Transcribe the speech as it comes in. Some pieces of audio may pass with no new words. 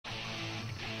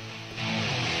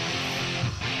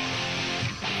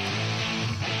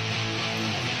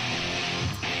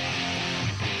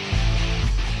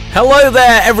Hello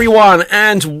there, everyone,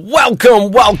 and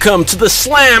welcome to the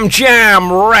Slam Jam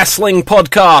Wrestling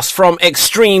Podcast from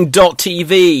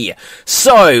Extreme.tv.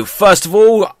 So, first of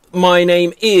all, my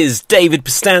name is David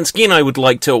Pistansky, and I would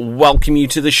like to welcome you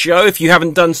to the show. If you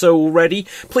haven't done so already,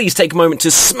 please take a moment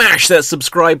to smash that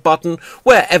subscribe button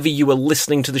wherever you are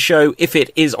listening to the show. If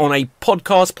it is on a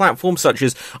podcast platform such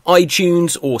as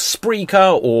iTunes or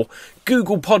Spreaker or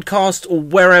Google Podcast or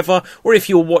wherever, or if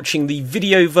you're watching the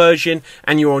video version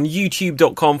and you're on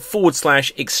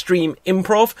youtube.com/extreme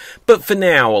improv. But for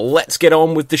now, let's get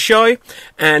on with the show.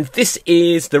 And this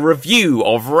is the review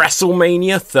of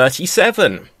WrestleMania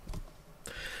 37.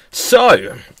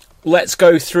 So, let's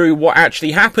go through what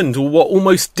actually happened, or what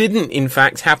almost didn't in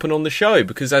fact happen on the show,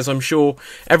 because as I'm sure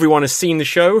everyone has seen the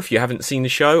show, if you haven't seen the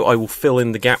show, I will fill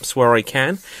in the gaps where I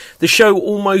can. The show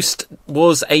almost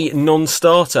was a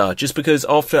non-starter, just because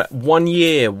after 1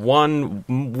 year, 1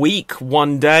 week,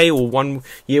 1 day, or 1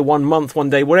 year, 1 month, 1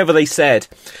 day, whatever they said,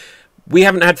 we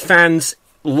haven't had fans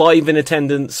live in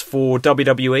attendance for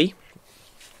WWE.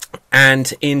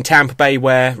 And in Tampa Bay,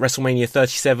 where WrestleMania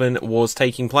 37 was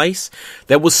taking place,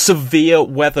 there was severe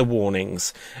weather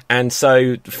warnings. And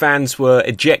so fans were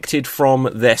ejected from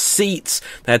their seats.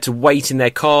 They had to wait in their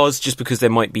cars just because there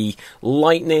might be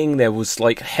lightning. There was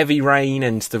like heavy rain,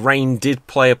 and the rain did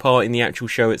play a part in the actual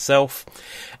show itself.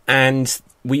 And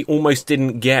we almost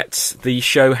didn't get the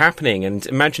show happening. And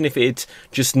imagine if it had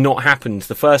just not happened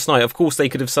the first night. Of course, they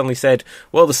could have suddenly said,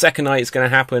 well, the second night is going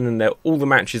to happen and all the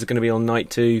matches are going to be on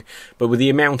night 2. But with the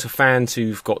amount of fans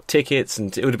who've got tickets,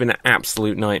 and it would have been an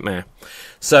absolute nightmare.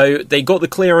 So they got the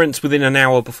clearance within an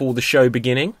hour before the show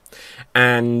beginning.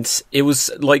 And it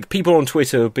was like people on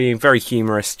Twitter being very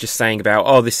humorous, just saying about,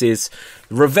 oh, this is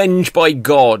revenge by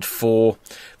God for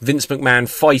Vince McMahon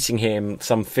fighting him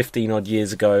some 15 odd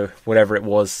years ago, whatever it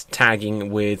was,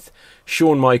 tagging with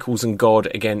Shawn Michaels and God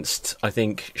against, I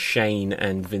think, Shane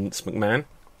and Vince McMahon.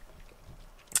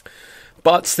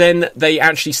 But then they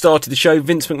actually started the show.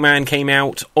 Vince McMahon came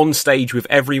out on stage with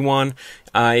everyone,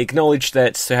 acknowledged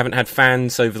that they haven't had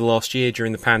fans over the last year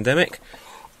during the pandemic,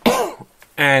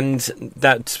 and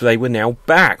that they were now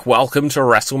back. Welcome to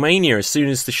WrestleMania. As soon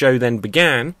as the show then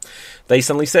began, they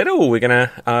suddenly said, oh, we're going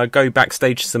to go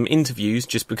backstage to some interviews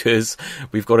just because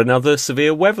we've got another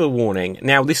severe weather warning.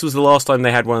 Now, this was the last time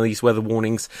they had one of these weather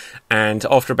warnings, and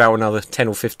after about another 10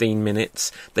 or 15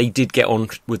 minutes, they did get on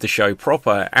with the show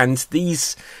proper. And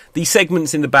these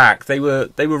segments in the back, they were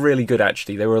really good,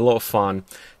 actually. They were a lot of fun.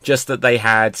 Just that they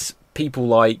had people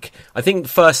like, I think the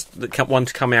first one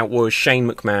to come out was Shane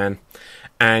McMahon.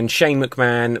 And Shane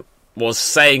McMahon was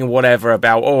saying whatever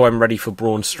about, oh, I'm ready for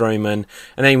Braun Strowman.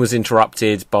 And then he was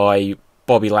interrupted by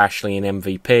Bobby Lashley and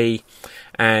MVP.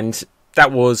 And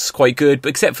that was quite good. But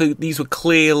except for these were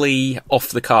clearly off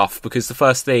the cuff. Because the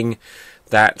first thing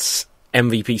that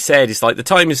MVP said is like, the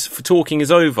time for talking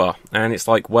is over. And it's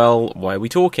like, well, why are we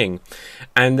talking?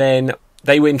 And then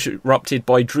they were interrupted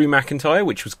by Drew McIntyre,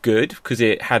 which was good, because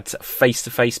it had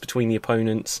face-to-face between the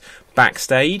opponents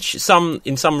backstage.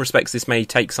 In some respects, this may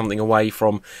take something away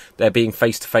from there being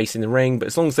face-to-face in the ring, but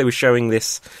as long as they were showing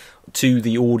this to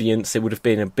the audience, it would have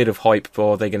been a bit of hype,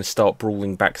 or they're going to start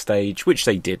brawling backstage, which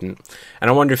they didn't. And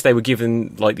I wonder if they were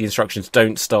given like the instructions,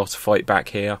 don't start a fight back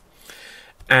here.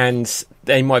 And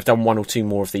they might have done 1 or 2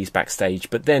 more of these backstage.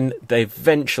 But then they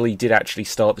eventually did actually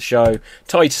start the show.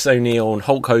 Titus O'Neil and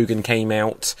Hulk Hogan came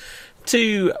out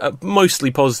to a mostly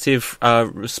positive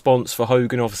response for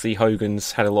Hogan. Obviously,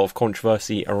 Hogan's had a lot of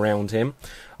controversy around him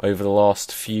over the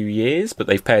last few years. But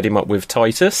they've paired him up with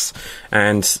Titus.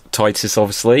 And Titus,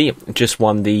 obviously, just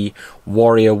won the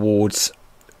Warrior Awards,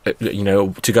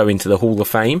 to go into the Hall of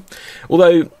Fame.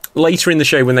 Although later in the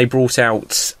show, when they brought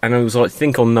out, and I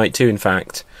think on night 2, in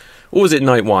fact, or was it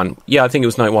night 1? Yeah, I think it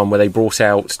was night 1 where they brought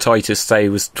out Titus, say,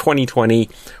 was 2020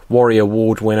 Warrior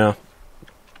Award winner.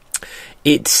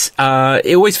 It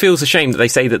always feels a shame that they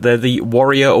say that they're the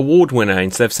Warrior Award winner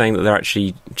instead of saying that they're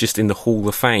actually just in the Hall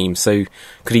of Fame. So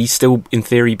could he still, in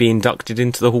theory, be inducted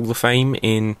into the Hall of Fame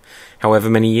in however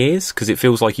many years? Because it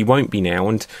feels like he won't be now.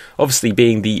 And obviously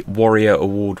being the Warrior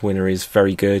Award winner is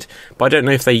very good. But I don't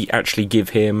know if they actually give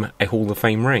him a Hall of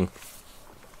Fame ring.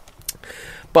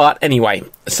 But anyway,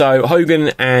 so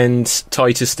Hogan and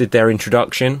Titus did their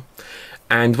introduction.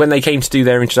 And when they came to do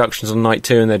their introductions on night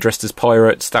 2 and they're dressed as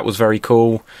pirates, that was very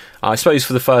cool. I suppose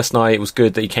for the first night it was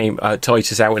good that he came,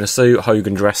 Titus out in a suit,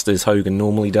 Hogan dressed as Hogan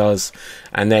normally does.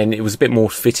 And then it was a bit more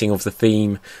fitting of the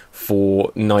theme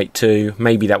for night 2.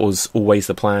 Maybe that was always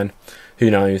the plan.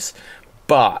 Who knows?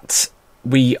 But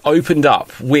we opened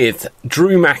up with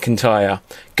Drew McIntyre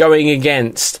going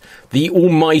against the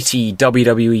almighty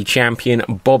WWE champion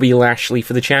Bobby Lashley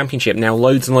for the championship. Now,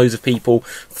 loads and loads of people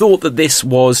thought that this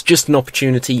was just an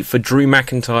opportunity for Drew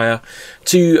McIntyre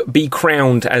to be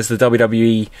crowned as the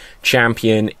WWE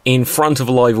champion in front of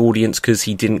a live audience because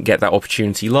he didn't get that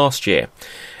opportunity last year.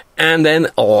 And then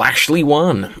Lashley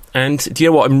won. And do you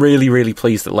know what? I'm really, really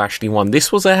pleased that Lashley won.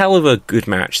 This was a hell of a good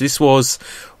match. This was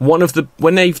one of the...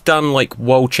 When they've done, like,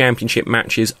 World Championship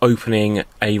matches opening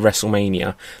a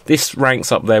WrestleMania, this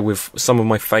ranks up there with some of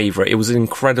my favourite. It was an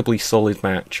incredibly solid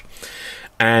match.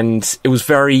 And it was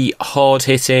very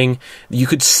hard-hitting. You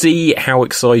could see how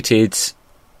excited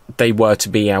they were to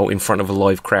be out in front of a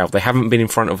live crowd. They haven't been in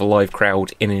front of a live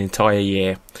crowd in an entire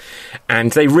year.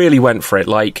 And they really went for it.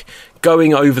 Like,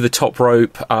 going over the top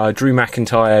rope, Drew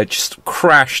McIntyre just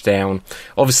crashed down.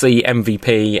 Obviously,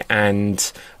 MVP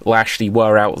and Lashley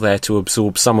were out there to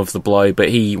absorb some of the blow, but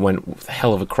he went with a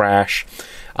hell of a crash.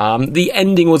 The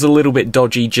ending was a little bit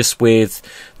dodgy, just with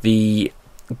the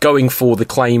going for the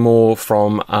Claymore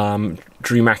from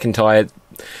Drew McIntyre.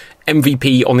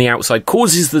 MVP on the outside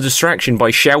causes the distraction by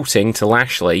shouting to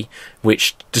Lashley,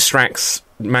 which distracts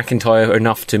McIntyre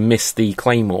enough to miss the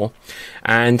Claymore,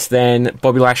 and then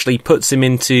Bobby Lashley puts him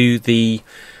into the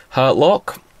Hurt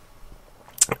Lock.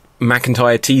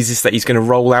 McIntyre teases that he's going to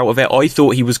roll out of it. I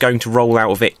thought he was going to roll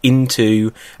out of it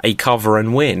into a cover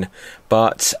and win,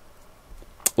 but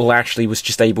Lashley was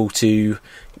just able to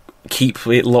keep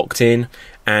it locked in,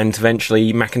 and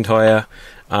eventually McIntyre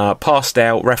passed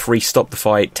out. Referee stopped the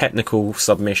fight. Technical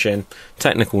submission,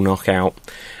 technical knockout,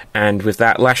 and with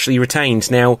that, Lashley retained.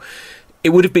 Now, it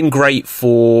would have been great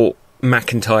for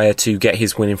McIntyre to get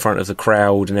his win in front of the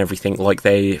crowd and everything, like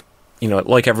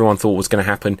like everyone thought was going to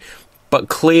happen. But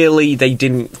clearly they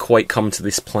didn't quite come to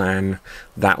this plan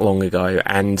that long ago,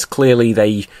 and clearly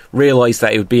they realised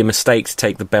that it would be a mistake to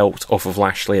take the belt off of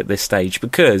Lashley at this stage,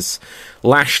 because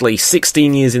Lashley,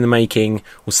 16 years in the making,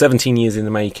 or 17 years in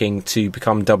the making, to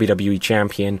become WWE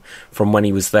champion from when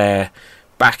he was there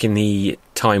back in the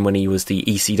time when he was the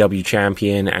ECW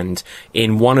champion, and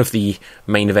in one of the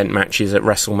main event matches at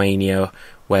WrestleMania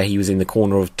where he was in the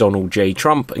corner of Donald J.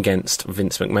 Trump against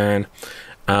Vince McMahon,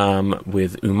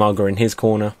 with Umaga in his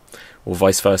corner, or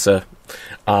vice versa,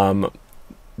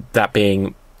 that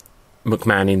being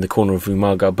McMahon in the corner of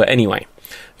Umaga. But anyway,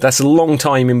 that's a long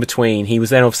time in between. He was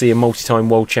then obviously a multi-time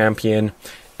world champion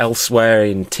elsewhere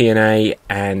in TNA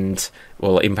and,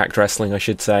 well, Impact Wrestling, I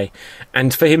should say.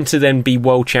 And for him to then be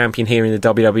world champion here in the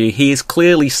WWE, he is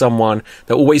clearly someone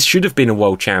that always should have been a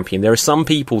world champion. There are some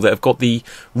people that have got the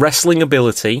wrestling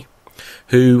ability,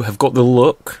 who have got the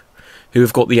look, who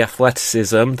have got the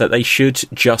athleticism, that they should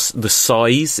just... the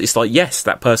size, it's like, yes,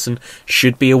 that person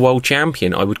should be a world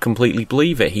champion. I would completely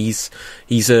believe it. He's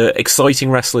a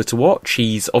exciting wrestler to watch.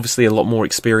 He's obviously a lot more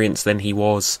experienced than he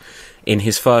was in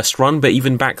his first run, but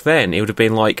even back then, it would have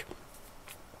been like,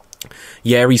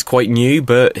 yeah, he's quite new,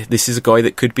 but this is a guy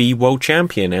that could be world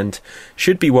champion and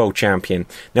should be world champion.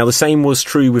 Now, the same was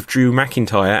true with Drew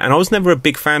McIntyre, and I was never a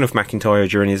big fan of McIntyre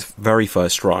during his very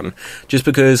first run, just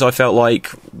because I felt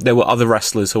like there were other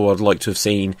wrestlers who I'd like to have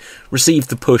seen receive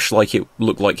the push like it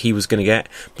looked like he was going to get,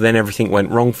 but then everything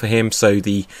went wrong for him, so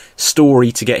the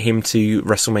story to get him to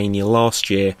WrestleMania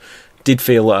last year did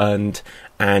feel earned,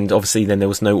 and obviously then there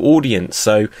was no audience.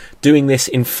 So doing this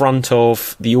in front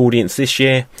of the audience this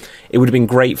year, it would have been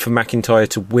great for McIntyre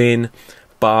to win,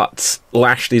 but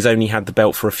Lashley's only had the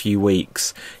belt for a few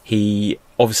weeks. He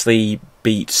obviously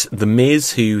beat The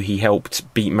Miz, who he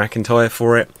helped beat McIntyre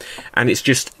for it, and it's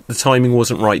just the timing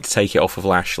wasn't right to take it off of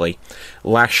Lashley.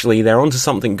 Lashley, they're onto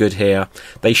something good here.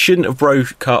 They shouldn't have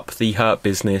broke up the Hurt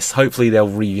Business. Hopefully they'll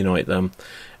reunite them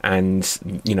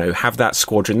and, you know, have that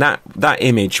squadron, that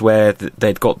image where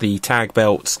they'd got the tag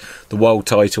belts, the world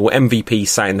title, MVP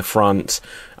sat in the front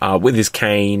with his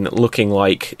cane, looking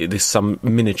like there's some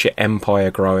miniature empire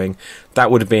growing.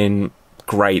 That would have been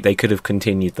great. They could have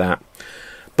continued that.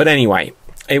 But anyway,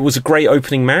 it was a great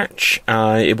opening match.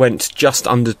 It went just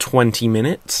under 20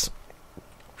 minutes.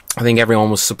 I think everyone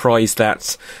was surprised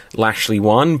that Lashley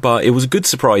won, but it was a good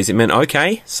surprise. It meant,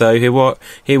 okay, so here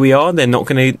we are. They're not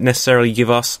going to necessarily give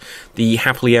us the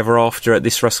happily ever after at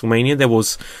this WrestleMania. There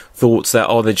was thoughts that,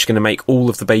 they're just going to make all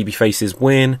of the baby faces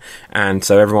win, and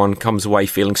so everyone comes away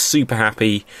feeling super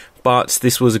happy. But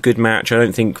this was a good match. I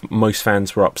don't think most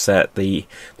fans were upset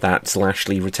that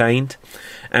Lashley retained.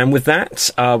 And with that,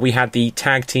 we had the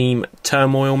tag team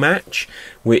turmoil match,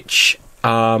 which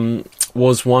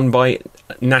was won by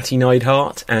Natty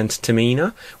Neidhart and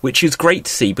Tamina, which is great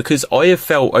to see, because I have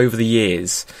felt over the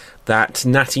years that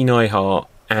Natty Neidhart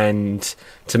and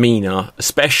Tamina,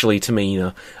 especially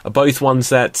Tamina, are both ones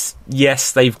that,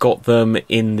 yes, they've got them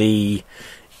in the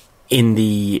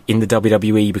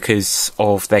WWE because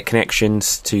of their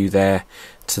connections to their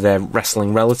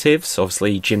wrestling relatives.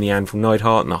 Obviously, Jim the Anvil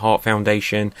Neidhart and the Hart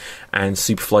Foundation, and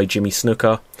Superfly Jimmy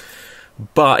Snuka.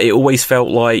 But it always felt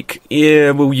like,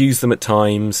 yeah, we'll use them at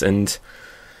times, and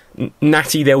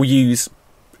Natty they'll use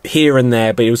here and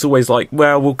there, but it was always like,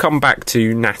 well, we'll come back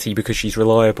to Natty because she's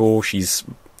reliable, she's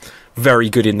very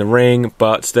good in the ring,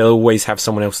 but they'll always have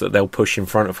someone else that they'll push in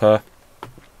front of her.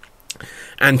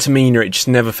 And Tamina, it just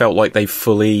never felt like they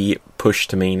fully pushed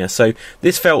Tamina. So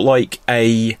this felt like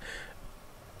a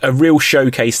real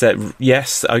showcase that,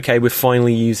 yes, okay, we're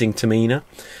finally using Tamina.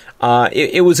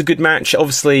 It was a good match.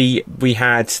 Obviously, we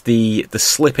had the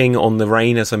slipping on the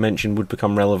rain, as I mentioned, would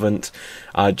become relevant.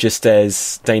 Just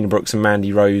as Dana Brooks and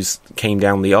Mandy Rose came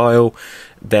down the aisle,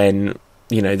 then,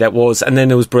 you know, that was... And then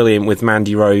it was brilliant with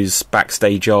Mandy Rose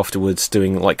backstage afterwards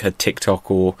doing like a TikTok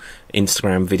or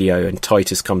Instagram video, and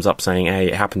Titus comes up saying, hey,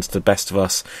 it happens to the best of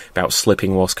us, about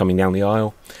slipping whilst coming down the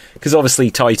aisle. Because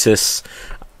obviously Titus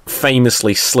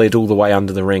famously slid all the way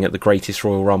under the ring at the Greatest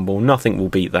Royal Rumble. Nothing will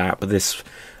beat that, but this...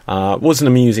 was an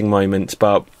amusing moment,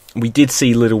 but we did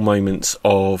see little moments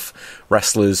of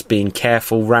wrestlers being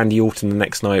careful. Randy Orton the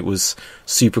next night was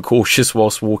super cautious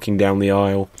whilst walking down the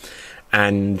aisle,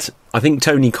 and I think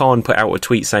Tony Khan put out a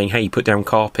tweet saying, hey, put down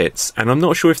carpets, and I'm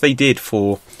not sure if they did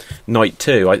for night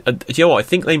 2. You know what, I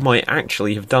think they might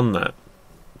actually have done that.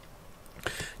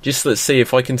 Just let's see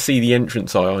if I can see the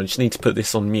entrance aisle. I just need to put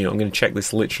this on mute. I'm going to check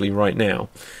this literally right now.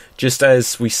 Just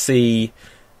as we see...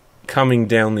 coming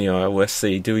down the aisle, let's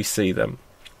see, do we see them?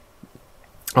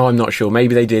 Oh, I'm not sure.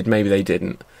 Maybe they did, maybe they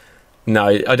didn't. No,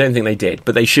 I don't think they did,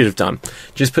 but they should have done.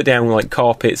 Just put down like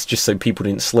carpets just so people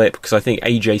didn't slip, because I think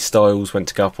AJ Styles went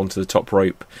to go up onto the top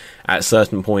rope at a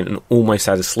certain point and almost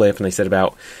had a slip, and they said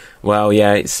about, well,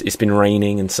 yeah, it's been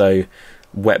raining, and so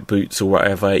wet boots or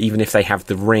whatever, even if they have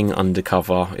the ring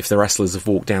undercover, if the wrestlers have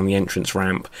walked down the entrance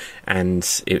ramp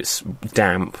and it's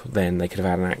damp, then they could have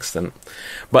had an accident.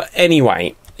 But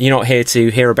anyway, you're not here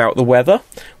to hear about the weather.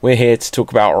 We're here to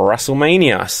talk about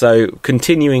WrestleMania. So,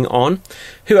 continuing on,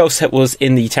 who else was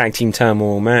in the Tag Team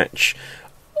Turmoil match?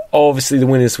 Obviously, the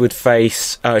winners would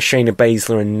face Shayna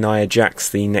Baszler and Nia Jax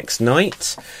the next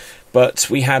night. But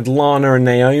we had Lana and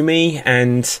Naomi,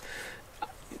 and...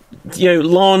 you know,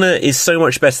 Lana is so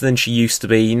much better than she used to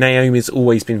be. Naomi's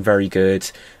always been very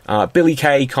good. Billie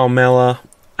Kay, Carmella,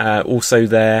 also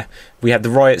there. We had the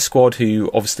Riot Squad, who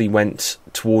obviously went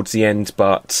towards the end,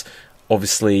 but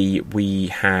obviously we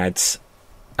had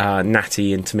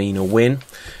Natty and Tamina win.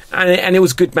 And it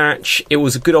was a good match. It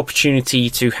was a good opportunity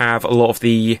to have a lot of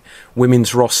the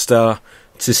women's roster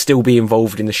to still be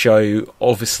involved in the show.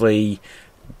 Obviously...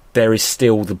 there is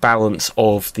still the balance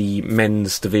of the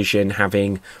men's division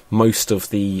having most of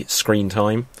the screen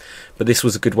time. But this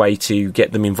was a good way to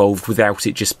get them involved without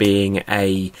it just being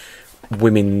a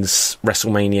women's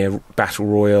WrestleMania Battle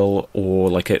Royal, or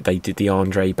like they did the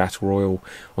Andre Battle Royal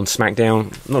on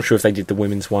SmackDown. I'm not sure if they did the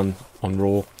women's one on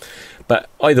Raw. But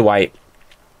either way,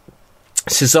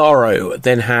 Cesaro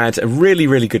then had a really,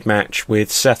 really good match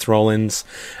with Seth Rollins,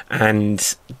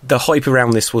 and the hype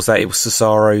around this was that it was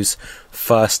Cesaro's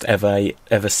first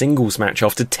ever singles match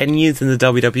after 10 years in the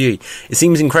WWE. It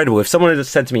seems incredible. If someone had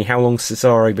said to me, how long has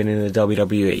Cesaro been in the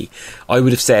WWE, I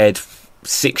would have said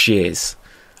 6 years.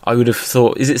 I would have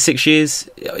thought, is it 6 years?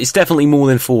 It's definitely more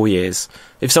than 4 years.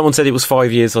 If someone said it was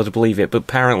 5 years, I'd believe it, but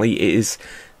apparently it is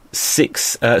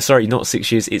not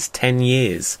 6 years, it's 10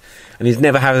 years. And he's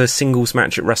never had a singles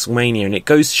match at WrestleMania. And it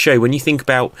goes to show, when you think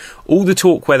about all the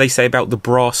talk where they say about the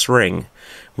brass ring,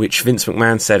 which Vince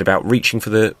McMahon said about reaching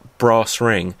for the brass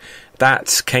ring,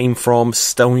 that came from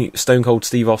Stone Cold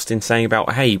Steve Austin saying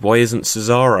about, hey, why isn't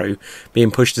Cesaro being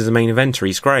pushed as a main eventer?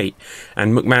 He's great.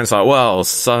 And McMahon's like, well,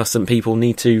 certain people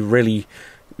need to really,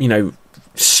 you know,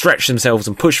 stretch themselves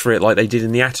and push for it like they did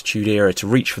in the Attitude Era to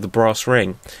reach for the brass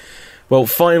ring. Well,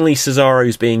 finally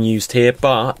Cesaro's being used here,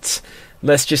 but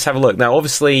let's just have a look. Now,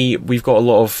 obviously, we've got a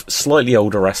lot of slightly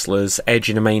older wrestlers. Edge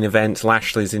in a main event,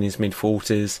 Lashley's in his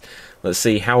mid-40s. Let's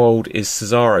see, how old is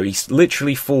Cesaro? He's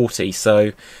literally 40,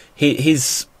 so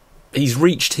he's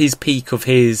reached his peak of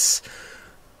his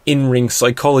in-ring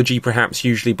psychology, perhaps,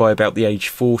 usually by about the age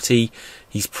 40.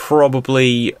 He's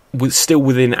probably still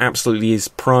within absolutely his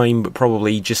prime, but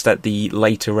probably just at the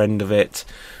later end of it.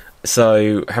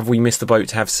 So, have we missed the boat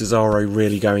to have Cesaro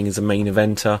really going as a main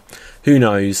eventer? Who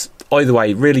knows? Either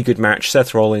way, really good match.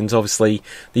 Seth Rollins, obviously,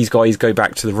 these guys go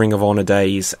back to the Ring of Honor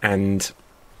days, and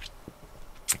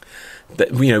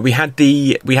we had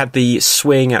the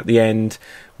swing at the end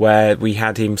where we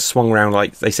had him swung around,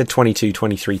 like they said,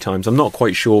 23 times. I'm not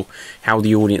quite sure how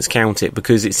the audience count it,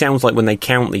 because it sounds like when they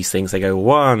count these things, they go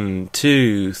 1,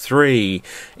 2, 3,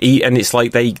 and it's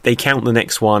like they count the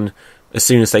next one as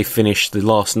soon as they finish the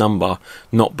last number,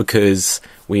 not because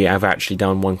we have actually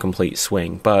done one complete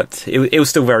swing. But it was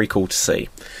still very cool to see.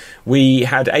 We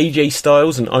had AJ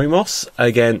Styles and Omos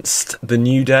against The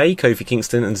New Day, Kofi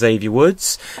Kingston and Xavier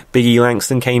Woods. Big E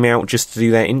Langston came out just to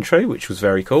do their intro, which was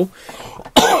very cool.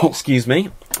 Excuse me.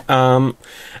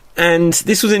 And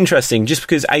this was interesting, just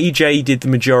because AJ did the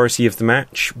majority of the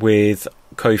match with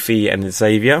Kofi and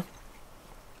Xavier,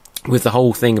 with the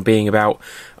whole thing being about,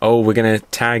 oh, we're going to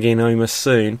tag in Omos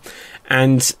soon.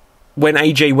 And when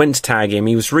AJ went to tag him,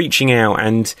 he was reaching out,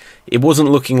 and it wasn't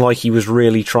looking like he was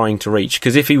really trying to reach,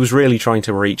 because if he was really trying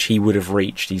to reach, he would have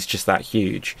reached. He's just that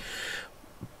huge.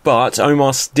 But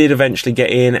Omos did eventually get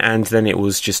in, and then it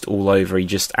was just all over. He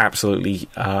just absolutely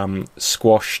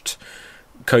squashed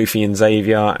Kofi and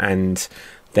Xavier, and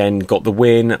then got the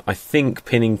win. I think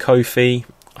pinning Kofi.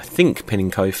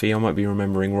 I might be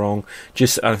remembering wrong.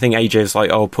 I think AJ was like,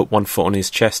 oh, put one foot on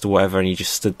his chest or whatever, and he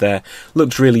just stood there.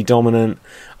 Looked really dominant.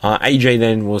 AJ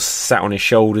then was sat on his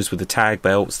shoulders with the tag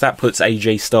belts. That puts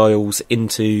AJ Styles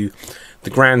into the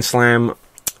Grand Slam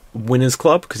Winners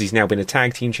Club, because he's now been a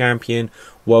tag team champion,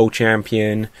 world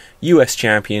champion, US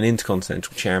champion,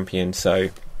 intercontinental champion. So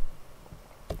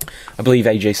I believe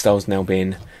AJ Styles now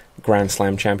been Grand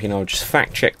Slam champion. I'll just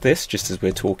fact check this just as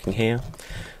we're talking here.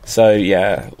 So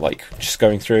yeah, like just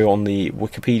going through on the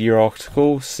Wikipedia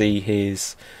article, see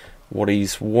what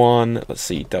he's won. Let's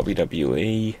see,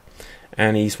 WWE,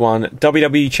 and he's won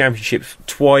WWE Championship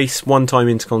twice, 1-time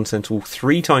Intercontinental,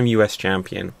 3-time US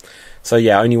Champion. So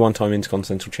yeah, only 1-time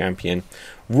Intercontinental Champion,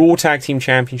 Raw Tag Team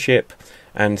Championship,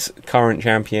 and current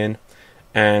champion.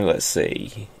 And let's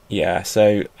see, yeah.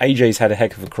 So AJ's had a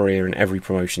heck of a career in every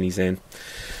promotion he's in.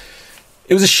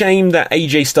 It was a shame that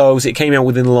AJ Styles, it came out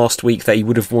within the last week that he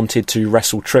would have wanted to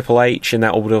wrestle Triple H, and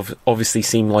that would have obviously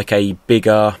seemed like a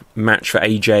bigger match for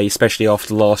AJ, especially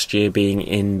after last year being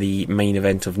in the main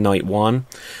event of Night 1,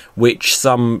 which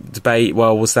some debate,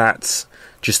 well, was that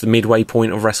just the midway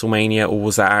point of WrestleMania, or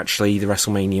was that actually the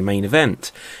WrestleMania main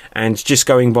event? And just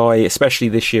going by, especially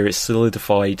this year, it's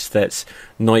solidified that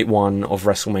Night 1 of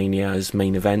WrestleMania's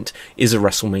main event is a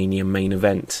WrestleMania main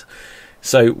event.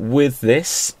 So with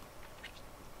this,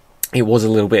 it was a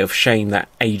little bit of shame that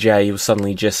AJ was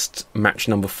suddenly just match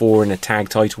number 4 in a tag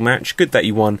title match. Good that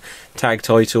he won tag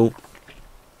title,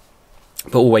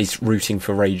 but always rooting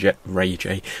for for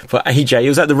AJ. It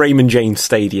was at the Raymond James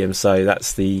Stadium, so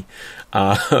that's the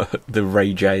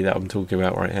Ray J that I'm talking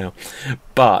about right now.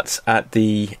 But at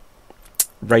the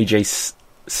Ray J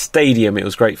Stadium, it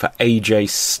was great for AJ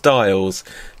Styles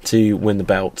to win the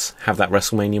belt, have that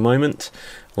WrestleMania moment,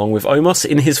 along with Omos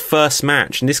in his first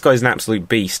match. And this guy's an absolute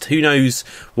beast. Who knows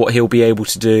what he'll be able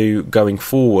to do going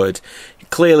forward.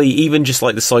 Clearly, even just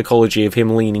like the psychology of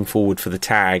him leaning forward for the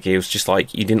tag, it was just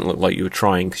like, you didn't look like you were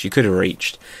trying, because you could have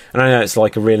reached. And I know it's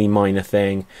like a really minor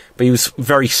thing, but he was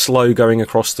very slow going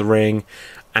across the ring,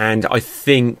 and I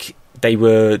think they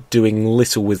were doing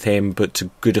little with him, but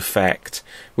to good effect,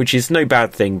 which is no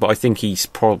bad thing, but I think he's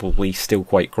probably still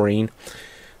quite green.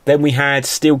 Then we had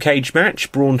Steel Cage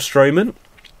match, Braun Strowman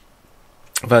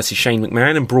versus Shane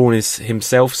McMahon, and Braun is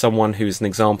himself someone who is an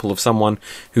example of someone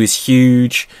who is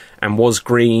huge and was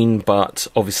green, but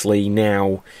obviously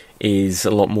now is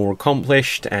a lot more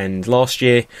accomplished. And last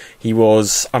year he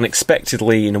was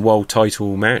unexpectedly in a world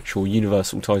title match, or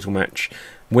universal title match,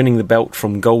 winning the belt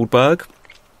from Goldberg.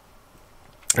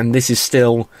 And this is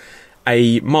still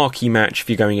a marquee match if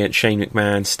you're going against Shane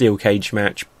McMahon, Steel Cage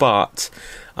match, but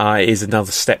it is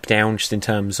another step down just in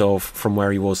terms of from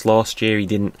where he was last year. He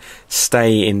didn't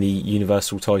stay in the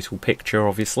Universal title picture,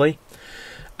 obviously.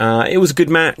 It was a good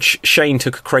match. Shane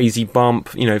took a crazy bump,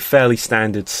 fairly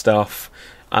standard stuff.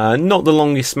 Not the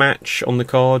longest match on the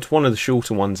card, one of the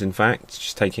shorter ones, in fact.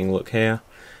 Just taking a look here.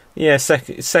 Yeah,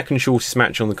 second shortest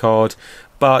match on the card.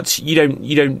 But you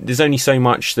don't. There's only so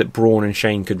much that Braun and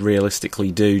Shane could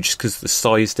realistically do, just because of the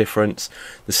size difference,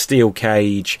 the steel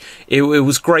cage. It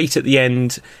was great at the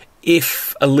end,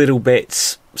 if a little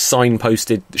bit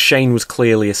signposted. Shane was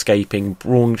clearly escaping.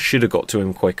 Braun should have got to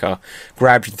him quicker,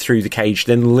 grabbed him through the cage,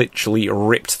 then literally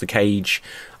ripped the cage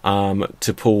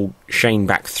to pull Shane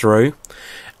back through,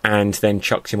 and then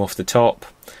chucked him off the top.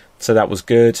 So that was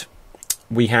good.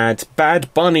 We had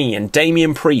Bad Bunny and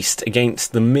Damian Priest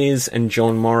against The Miz and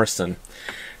John Morrison.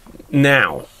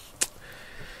 Now,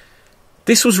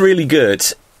 this was really good.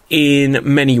 in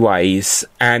many ways,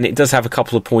 and it does have a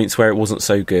couple of points where it wasn't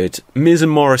so good. Miz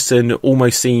and Morrison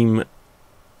almost seem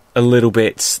a little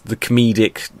bit the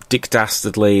comedic Dick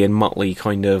Dastardly and Muttley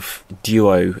kind of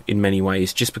duo in many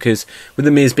ways, just because with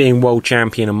the Miz being world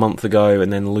champion a month ago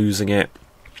and then losing it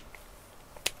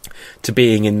to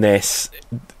being in this,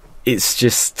 it's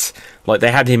just like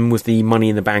they had him with the Money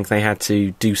in the Bank. They had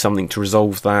to do something to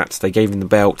resolve that. They gave him the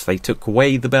belt, they took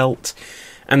away the belt,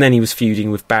 and then he was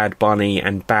feuding with Bad Bunny,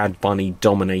 and Bad Bunny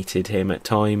dominated him at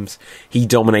times. He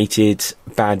dominated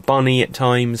Bad Bunny at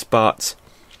times, but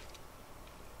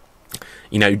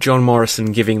you know, John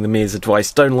Morrison giving the Miz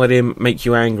advice, don't let him make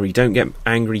you angry, don't get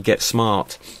angry, get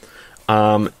smart.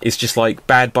 It's just like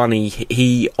Bad Bunny,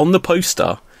 he on the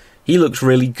poster, he looks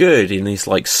really good in his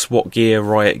like SWAT gear,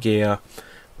 riot gear,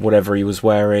 whatever he was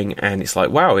wearing, and it's like,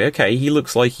 wow, okay, he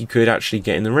looks like he could actually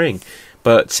get in the ring.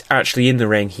 But actually in the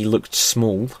ring, he looked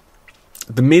small.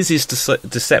 The Miz is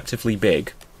deceptively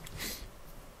big.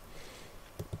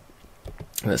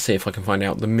 Let's see if I can find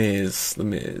out. The Miz.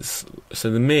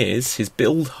 So the Miz, his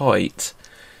build height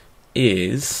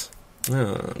is...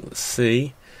 let's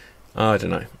see. I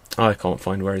don't know. I can't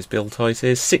find where his build height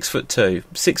is. 6'2".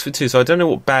 6'2", so I don't know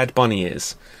what Bad Bunny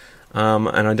is. And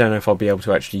I don't know if I'll be able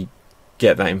to actually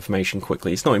get that information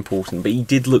quickly. It's not important, but he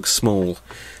did look small.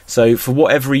 So for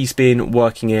whatever he's been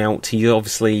working out, he's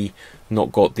obviously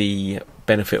not got the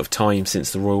benefit of time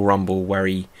since the Royal Rumble, where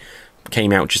he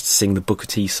came out just to sing the Booker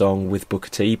T song with Booker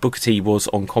T. Booker T was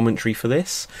on commentary for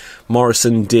this.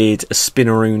 Morrison did a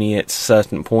spinneroonie at a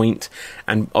certain point,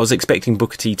 and I was expecting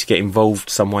Booker T to get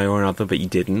involved some way or another, but he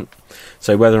didn't.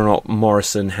 So whether or not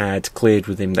Morrison had cleared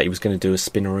with him that he was going to do a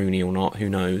spinneroonie or not, who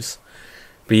knows.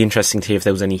 Be interesting to hear if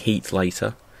there was any heat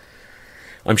later.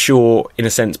 I'm sure, in a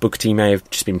sense, Booker T may have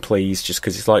just been pleased, just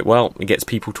because it's like, well, it gets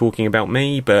people talking about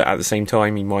me, but at the same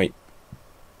time, he might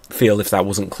feel, if that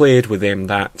wasn't cleared with him,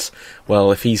 that,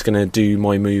 well, if he's going to do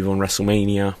my move on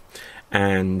WrestleMania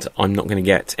and I'm not going to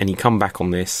get any comeback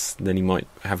on this, then he might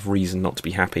have reason not to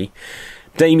be happy.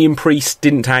 Damian Priest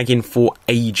didn't tag in for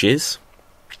ages,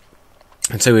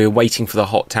 and so we were waiting for the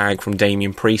hot tag from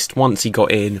Damian Priest. Once he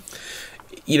got in,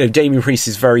 you know, Damian Priest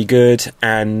is very good,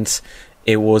 and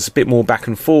it was a bit more back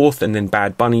and forth, and then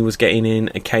Bad Bunny was getting in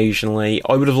occasionally.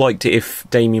 I would have liked it if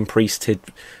Damian Priest had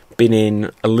been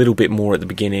in a little bit more at the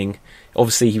beginning.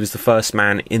 Obviously, he was the first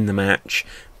man in the match,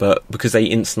 but because they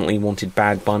instantly wanted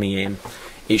Bad Bunny in,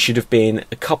 it should have been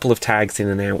a couple of tags in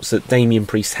and out, so that Damian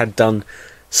Priest had done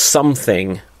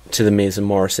something to the Miz and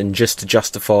Morrison just to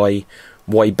justify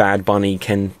why Bad Bunny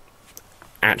can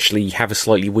actually have a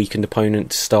slightly weakened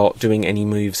opponent to start doing any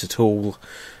moves at all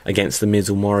against the Miz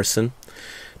or Morrison.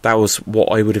 That was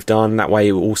what I would have done. That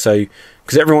way, also,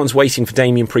 because everyone's waiting for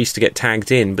Damian Priest to get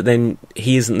tagged in, but then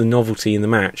he isn't the novelty in the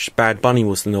match. Bad Bunny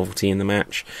was the novelty in the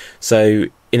match. So,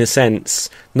 in a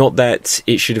sense, not that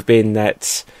it should have been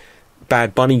that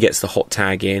Bad Bunny gets the hot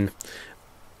tag in,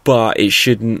 but it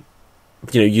shouldn't,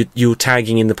 you know, you're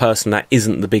tagging in the person that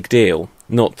isn't the big deal.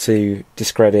 Not to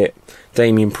discredit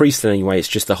Damian Priest in any way, it's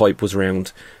just the hype was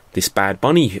around this Bad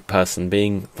Bunny person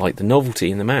being like the novelty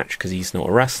in the match because he's not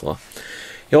a wrestler.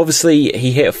 Obviously,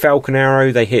 he hit a Falcon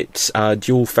Arrow. They hit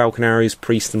dual Falcon Arrows,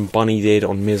 Priest and Bunny did,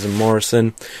 on Miz and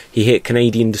Morrison. He hit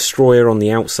Canadian Destroyer on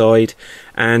the outside.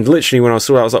 And literally when I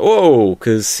saw that, I was like, whoa,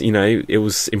 because, you know, it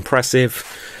was impressive.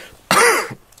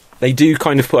 They do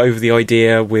kind of put over the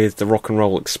idea with the Rock and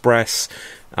Roll Express.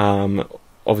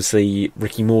 Obviously,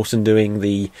 Ricky Morton doing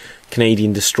the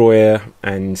Canadian Destroyer,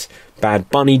 and Bad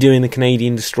Bunny doing the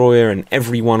Canadian Destroyer, and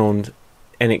everyone on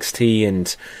NXT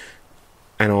and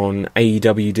on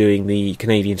AEW doing the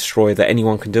Canadian Destroyer, that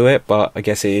anyone can do it, but I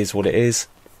guess it is what it is.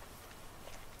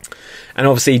 And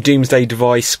obviously Doomsday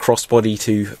Device, crossbody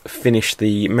to finish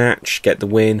the match, get the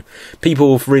win.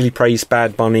 People have really praised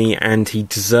Bad Bunny, and he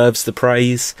deserves the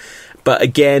praise. But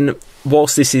again,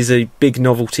 whilst this is a big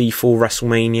novelty for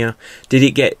WrestleMania,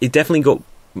 it definitely got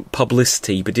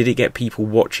publicity, but did it get people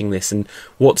watching this? And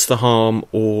what's the harm,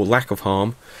 or lack of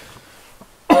harm,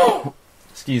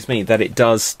 excuse me, that it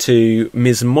does to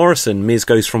Miz and Morrison? Miz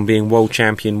goes from being world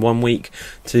champion one week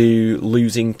to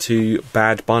losing to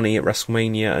Bad Bunny at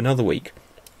WrestleMania another week.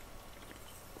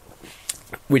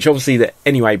 Which obviously,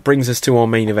 anyway, brings us to our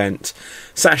main event.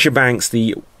 Sasha Banks,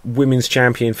 the women's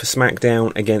champion for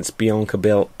SmackDown, against Bianca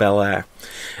Belair.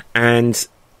 And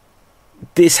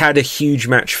this had a huge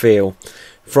match feel.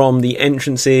 From the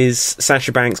entrances,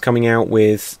 Sasha Banks coming out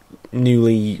with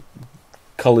newly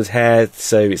coloured hair,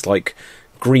 so it's like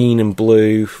green and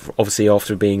blue, obviously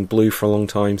after being blue for a long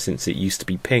time since it used to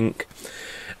be pink.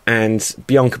 and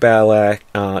Bianca Belair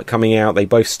coming out. They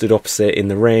both stood opposite in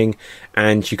the ring,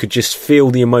 and you could just feel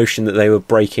the emotion that they were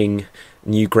breaking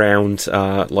new ground.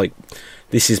 Like,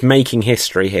 this is making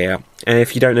history here. And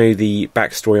if you don't know the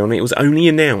backstory on it, it was only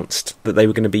announced that they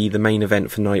were going to be the main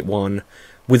event for night one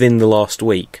within the last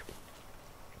week.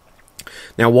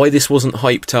 Now, why this wasn't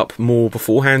hyped up more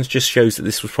beforehand just shows that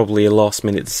this was probably a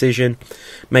last-minute decision.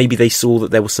 Maybe they saw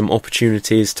that there were some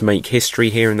opportunities to make history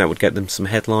here, and that would get them some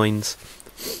headlines.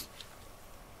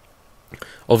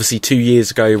 Obviously, 2 years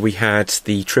ago, we had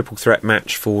the triple threat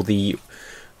match for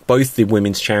both the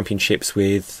women's championships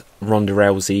with Ronda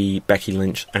Rousey, Becky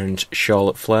Lynch, and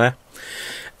Charlotte Flair.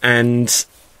 And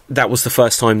that was the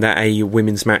first time that a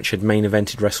women's match had main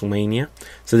evented WrestleMania.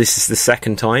 So this is the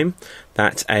second time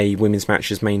that a women's match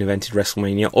has main evented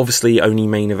WrestleMania. Obviously only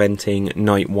main eventing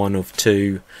night 1 of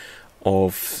 2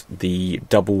 of the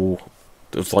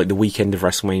the weekend of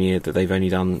WrestleMania that they've only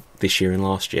done this year and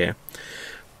last year.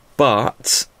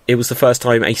 But it was the first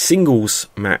time a singles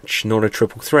match, not a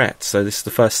triple threat. So this is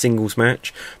the first singles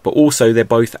match, but also they're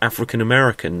both African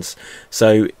Americans.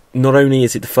 So not only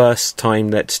is it the first time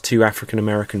that 2 African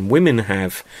American women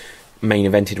have main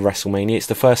evented WrestleMania, it's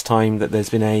the first time that there's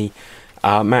been a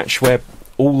match where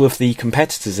all of the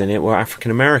competitors in it were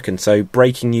African American. So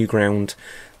breaking new ground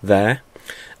there.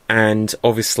 And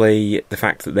obviously the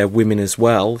fact that they're women as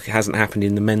well, it hasn't happened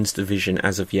in the men's division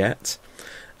as of yet.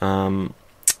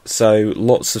 So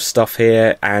lots of stuff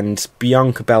here, and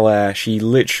Bianca Belair, she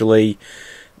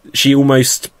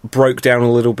almost broke down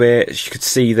a little bit. You could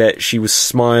see that she was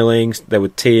smiling, there were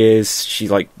tears, she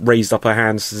raised up her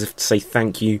hands as if to say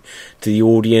thank you to the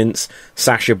audience.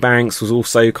 Sasha Banks was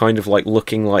also kind of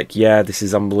looking like, yeah, this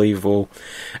is unbelievable.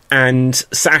 And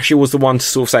Sasha was the one to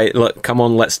sort of say, look, come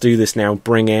on, let's do this now,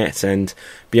 bring it. And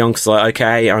Bianca's like,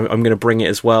 okay, I'm going to bring it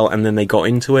as well. And then they got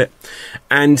into it.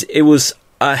 And it was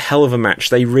a hell of a match.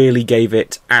 They really gave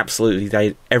it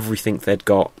absolutely everything they'd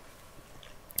got.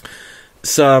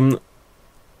 Some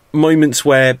moments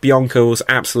where Bianca was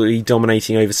absolutely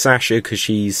dominating over Sasha because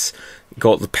she's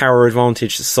got the power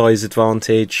advantage, the size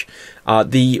advantage.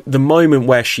 The moment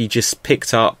where she just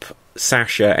picked up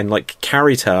Sasha and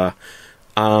carried her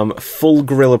full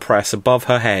gorilla press above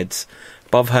her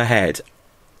head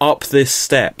up the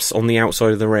steps on the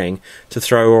outside of the ring to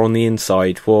throw her on the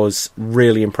inside was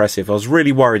really impressive. I was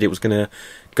really worried it was going to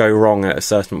go wrong at a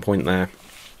certain point there,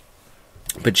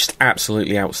 but just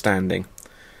absolutely outstanding.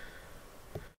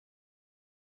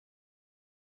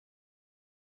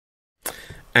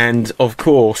 And of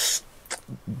course,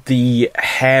 the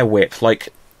hair whip.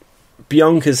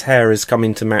 Bianca's hair has come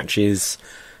into matches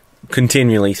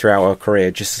continually throughout her career,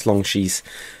 just as long as she's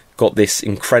got this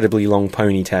incredibly long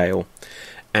ponytail.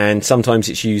 And sometimes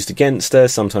it's used against her,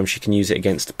 sometimes she can use it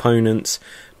against opponents.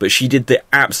 But she did the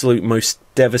absolute most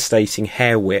devastating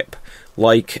hair whip.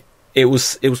 It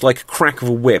was like a crack of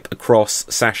a whip across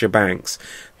Sasha Banks.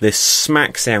 This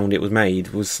smack sound it was made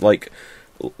was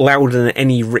louder than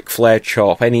any Ric Flair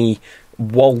chop, any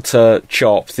Walter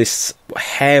chop, this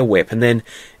hair whip. And then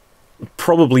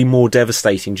probably more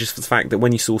devastating just for the fact that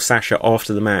when you saw Sasha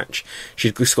after the match,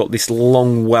 she'd just got this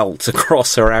long welt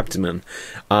across her abdomen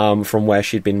from where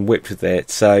she'd been whipped with it.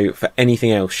 So for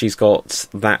anything else, she's got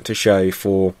that to show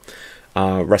for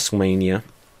WrestleMania.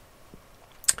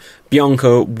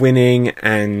 Bianca winning,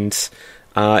 and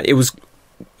it was,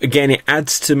 again, it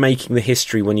adds to making the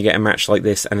history when you get a match like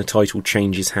this and a title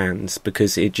changes hands,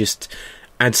 because it just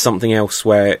adds something else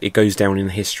where it goes down in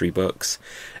the history books.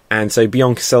 And so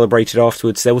Bianca celebrated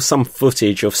afterwards. There was some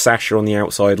footage of Sasha on the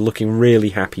outside looking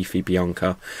really happy for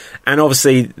Bianca. And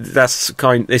obviously that's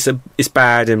it's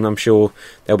bad, and I'm sure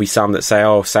there'll be some that say,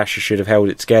 oh, Sasha should have held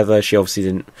it together. She obviously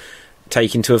didn't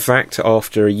take into effect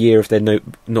after a year of there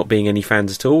not being any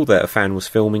fans at all that a fan was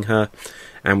filming her,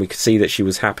 and we could see that she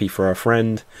was happy for her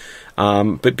friend.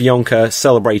 But Bianca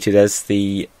celebrated as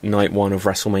the night 1 of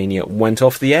WrestleMania went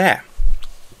off the air.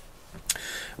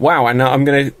 Wow, and I'm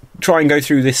going to try and go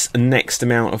through this next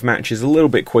amount of matches a little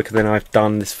bit quicker than I've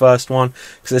done this first one,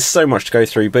 because there's so much to go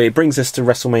through. But it brings us to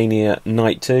WrestleMania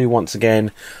Night 2 once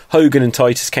again. Hogan and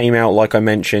Titus came out, like I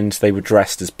mentioned. They were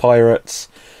dressed as pirates.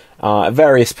 At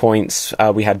various points,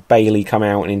 we had Bayley come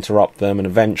out and interrupt them, and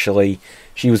eventually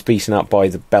she was beaten up by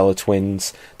the Bella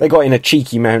Twins. They got in a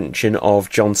cheeky mention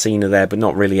of John Cena there, but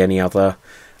not really any other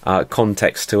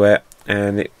context to it.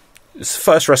 And it's the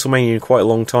first WrestleMania in quite a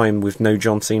long time with no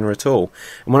John Cena at all.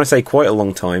 And when I say quite a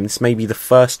long time, this may be the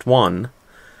first one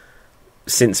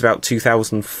since about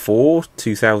 2004,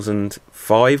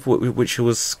 2005, which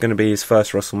was going to be his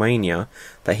first WrestleMania,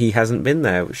 that he hasn't been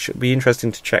there. It should be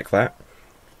interesting to check that.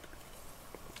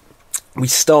 We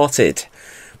started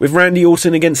with Randy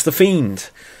Orton against The Fiend,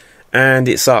 and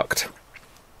it sucked.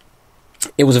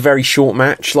 It was a very short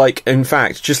match. Like, in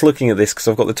fact, just looking at this, because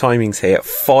I've got the timings here,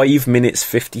 5 minutes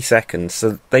 50 seconds.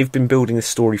 So they've been building this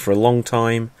story for a long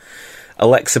time.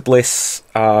 Alexa Bliss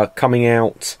coming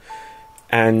out,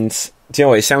 and do you know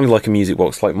what? It sounded like a music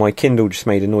box. Like, my Kindle just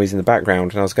made a noise in the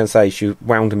background, and I was going to say she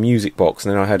wound a music box,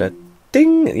 and then I heard a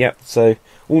ding. Yep. So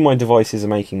all my devices are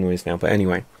making noise now. But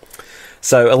anyway,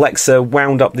 so Alexa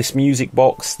wound up this music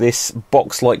box, this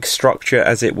box-like structure,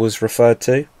 as it was referred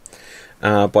to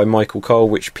by Michael Cole,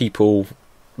 which people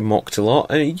mocked a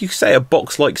lot. And you could say a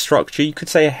box-like structure. You could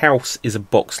say a house is a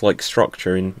box-like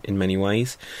structure in many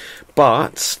ways.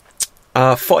 But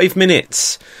 5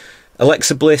 minutes.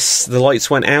 Alexa Bliss, the lights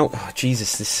went out. Oh,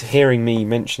 Jesus, hearing me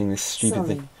mentioning this stupid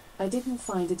thing. I didn't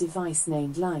find a device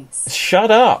named Lights. Shut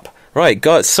up! Right,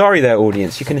 guys, sorry there,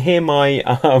 audience. You can hear my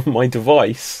my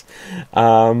device,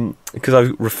 because I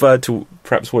referred to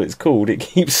perhaps what it's called. It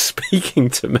keeps speaking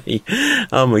to me.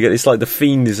 Oh my god, it's like the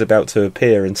Fiend is about to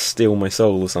appear and steal my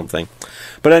soul or something.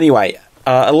 But anyway,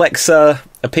 Alexa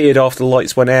appeared after the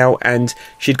lights went out, and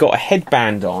she'd got a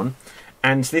headband on,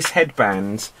 and this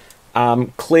headband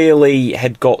clearly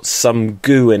had got some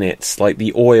goo in it, like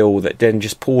the oil that then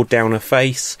just poured down her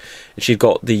face, and she'd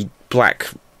got the black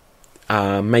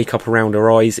makeup around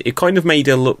her eyes. It kind of made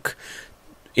her look,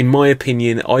 in my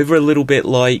opinion, either a little bit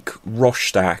like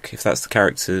Rorschach, if that's the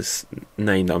character's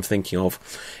name that I'm thinking of,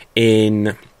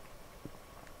 in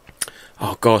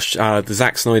the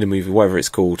Zack Snyder movie, whatever it's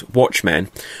called, Watchmen,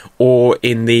 or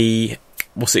in the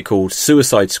what's it called,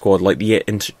 Suicide Squad, like the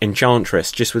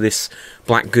Enchantress, just with this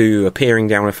black goo appearing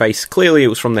down her face. Clearly it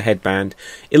was from the headband.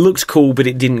 It looked cool, but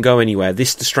it didn't go anywhere.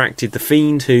 This distracted the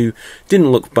Fiend, who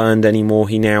didn't look burned anymore.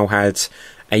 He now had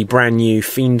a brand new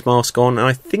Fiend mask on, and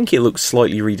I think it looks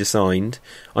slightly redesigned.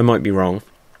 I might be wrong.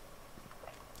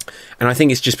 And I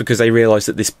think it's just because they realised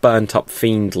that this burnt up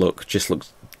Fiend look just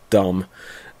looks dumb.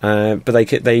 But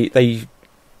they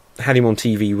had him on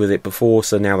TV with it before,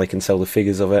 so now they can sell the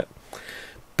figures of it.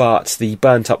 But the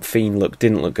burnt-up Fiend look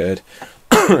didn't look good.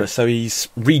 So he's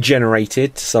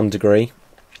regenerated to some degree.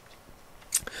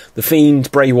 The Fiend,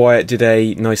 Bray Wyatt, did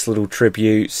a nice little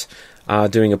tribute,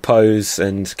 doing a pose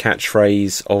and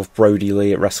catchphrase of Brody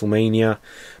Lee at WrestleMania.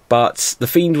 But the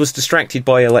Fiend was distracted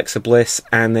by Alexa Bliss,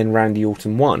 and then Randy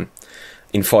Orton won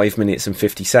in 5 minutes and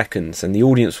 50 seconds. And the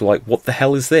audience were like, what the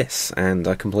hell is this? And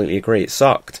I completely agree, it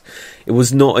sucked. It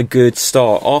was not a good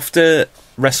start. After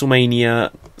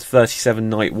WrestleMania 37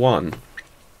 Night 1,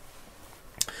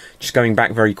 just going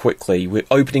back very quickly, we're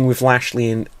opening with Lashley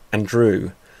and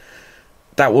Drew.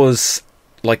 That was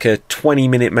like a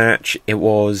 20-minute match. It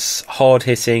was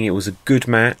hard-hitting. It was a good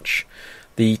match.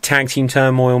 The Tag Team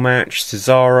Turmoil match,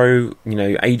 Cesaro,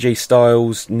 AJ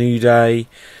Styles, New Day,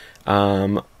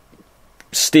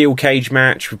 Steel Cage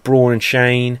match with Braun and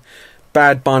Shane,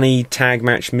 Bad Bunny tag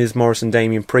match, Miz Morrison,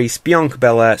 Damian Priest, Bianca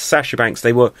Belair, Sasha Banks.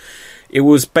 It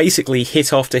was basically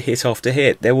hit after hit after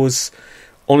hit. There was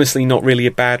honestly not really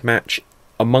a bad match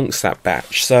amongst that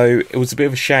batch. So it was a bit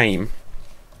of a shame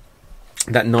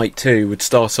that night 2 would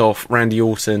start off Randy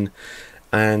Orton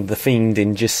and The Fiend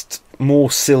in just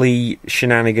more silly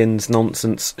shenanigans,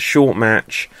 nonsense, short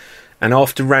match. And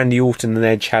after Randy Orton and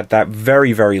Edge had that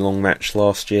very, very long match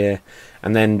last year,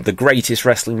 and then the greatest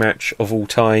wrestling match of all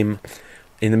time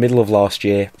in the middle of last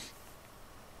year,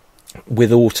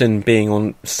 with Orton being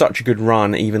on such a good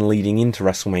run, even leading into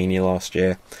WrestleMania last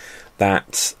year,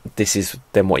 that this is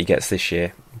then what he gets this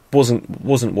year. Wasn't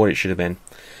what it should have been.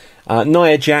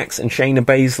 Nia Jax and Shayna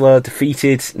Baszler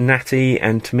defeated Natty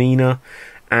and Tamina,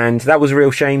 and that was a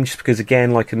real shame, just because,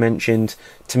 again, like I mentioned,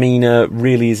 Tamina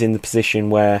really is in the position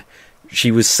where she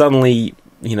was suddenly,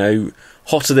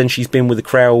 hotter than she's been with the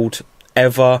crowd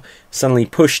ever, suddenly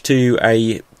pushed to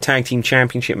a tag team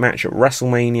championship match at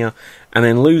WrestleMania, and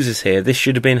then loses here. This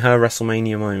should have been her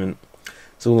WrestleMania moment.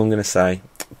 That's all I'm going to say.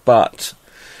 But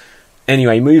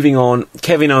anyway, moving on.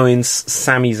 Kevin Owens,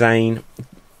 Sami Zayn.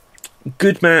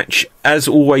 Good match, as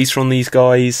always, from these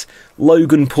guys.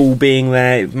 Logan Paul being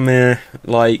there, meh,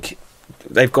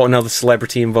 they've got another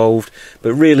celebrity involved,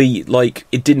 but really,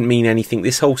 it didn't mean anything.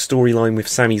 This whole storyline with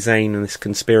Sami Zayn and this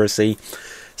conspiracy.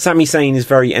 Sami Zayn is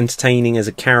very entertaining as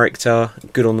a character,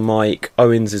 good on the mic.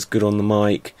 Owens is good on the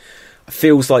mic. It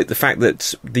feels like the fact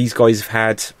that these guys have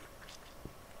had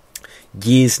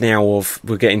years now of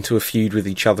we're getting to a feud with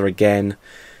each other again,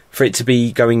 for it to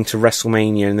be going to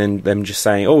WrestleMania and then them just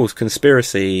saying, oh, it's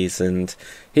conspiracies, and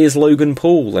here's Logan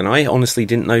Paul, and I honestly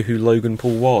didn't know who Logan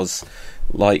Paul was.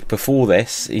 Before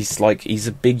this, he's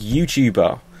a big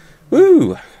YouTuber.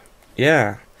 Woo!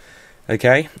 Yeah.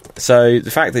 Okay, so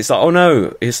the fact that it's like, oh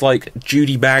no, it's like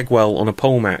Judy Bagwell on a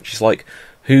pole match. It's like,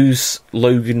 who's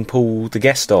Logan Paul the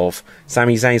guest of?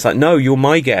 Sami Zayn's like, no, you're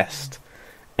my guest.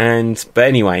 But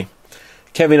anyway,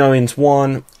 Kevin Owens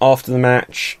won. After the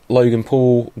match, Logan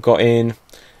Paul got in,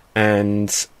 and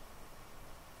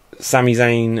Sami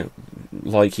Zayn,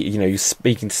 like, he was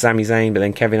speaking to Sami Zayn, but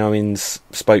then Kevin Owens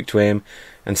spoke to him,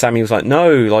 and Sami was like,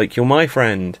 no, like, you're my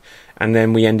friend. And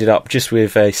then we ended up just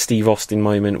with a Steve Austin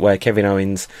moment where Kevin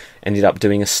Owens ended up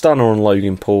doing a stunner on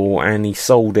Logan Paul, and he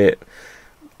sold it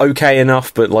okay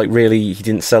enough, but like really he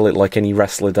didn't sell it like any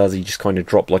wrestler does. He just kind of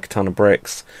dropped like a ton of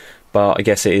bricks. But I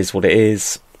guess it is what it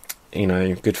is.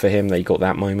 Good for him that he got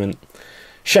that moment.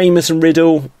 Sheamus and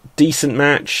Riddle, decent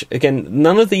match. Again,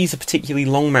 none of these are particularly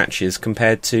long matches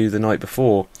compared to the night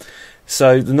before.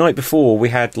 So the night before we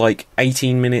had like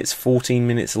 18 minutes, 14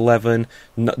 minutes, 11.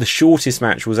 The shortest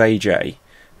match was AJ,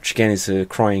 which again is a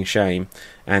crying shame,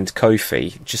 and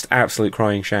Kofi, just absolute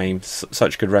crying shame.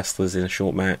 Such good wrestlers in a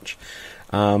short match.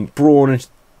 Braun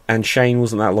and Shane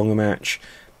wasn't that long a match.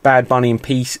 Bad Bunny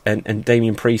and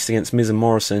Damian Priest against Miz and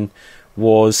Morrison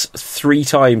was 3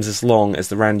 times as long as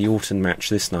the Randy Orton match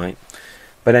this night.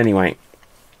 But anyway,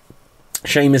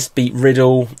 Sheamus beat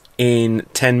Riddle in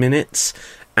 10 minutes.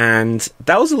 And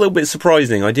that was a little bit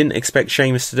surprising. I didn't expect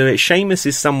Sheamus to do it. Sheamus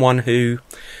is someone who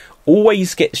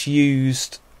always gets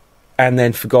used and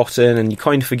then forgotten, and you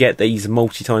kind of forget that he's a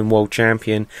multi-time world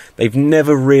champion. They've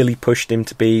never really pushed him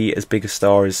to be as big a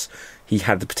star as he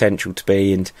had the potential to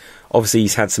be, and obviously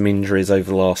he's had some injuries over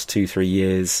the last 2-3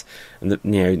 years, and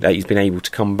that he's been able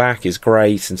to come back is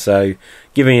great, and so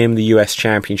giving him the US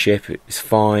Championship is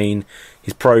fine.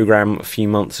 His program a few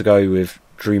months ago with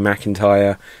Drew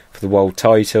McIntyre for the world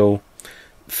title,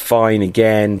 fine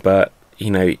again, but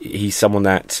he's someone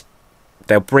that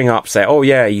they'll bring up, say, oh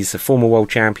yeah, he's a former world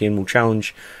champion, will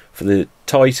challenge for the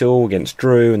title against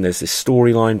Drew, and there's this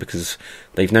storyline because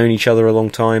they've known each other a long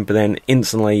time, but then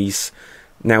instantly he's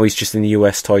just in the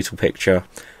US title picture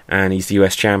and he's the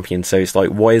US champion. So it's like,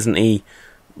 why isn't he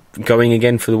going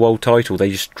again for the world title?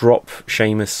 They just drop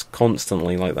Sheamus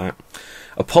constantly like that.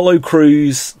 Apollo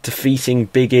Crews defeating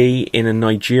Big E in a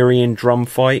Nigerian drum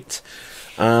fight.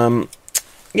 It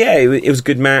was a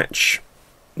good match.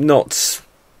 Not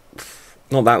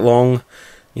that long.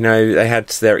 They had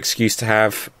their excuse to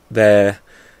have their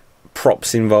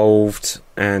props involved,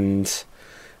 and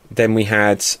then we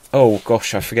had, oh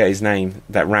gosh, I forget his name,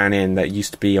 that ran in, that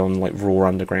used to be on like Raw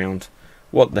Underground.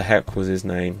 What the heck was his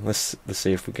name? Let's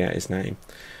see if we get his name.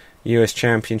 US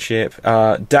Championship.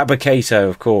 Dabba-Kato,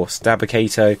 of course.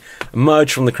 Dabba-Kato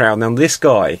emerged from the crowd. Now this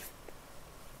guy,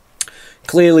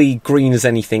 clearly green as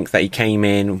anything that he came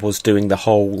in, was doing the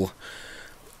whole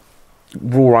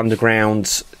Raw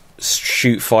Underground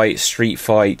shoot fight, street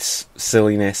fights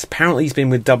silliness. Apparently he's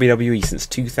been with WWE since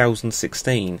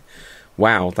 2016.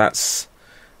 Wow, that's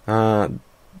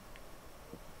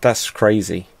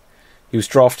crazy. He was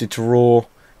drafted to Raw,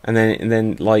 and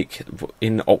then like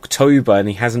in October, and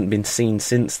he hasn't been seen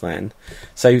since then.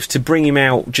 So to bring him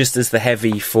out just as the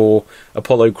heavy for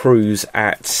Apollo Crews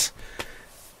at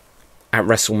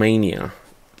WrestleMania,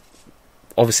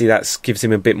 obviously that gives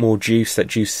him a bit more juice. That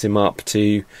juices him up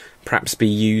to perhaps be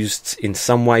used in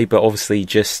some way, but obviously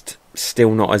just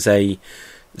still not as a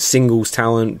singles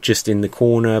talent, just in the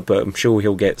corner. But I'm sure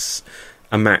he'll get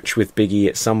a match with Big E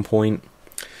at some point.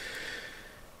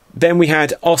 Then we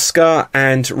had Asuka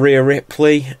and Rhea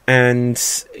Ripley, and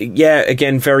yeah,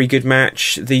 again, very good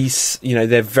match. These,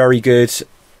 they're very good.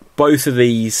 Both of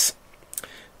these,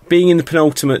 being in the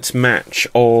penultimate match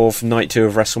of Night 2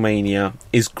 of WrestleMania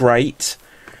is great,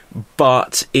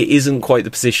 but it isn't quite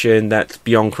the position that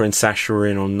Bianca and Sasha were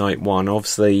in on Night 1.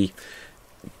 Obviously,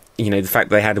 the fact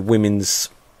they had a women's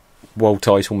world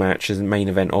title match as the main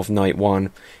event of Night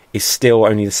 1 is still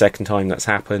only the second time that's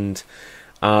happened.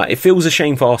 It feels a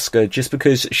shame for Asuka, just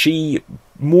because she,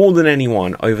 more than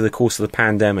anyone over the course of the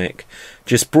pandemic,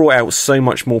 just brought out so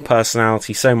much more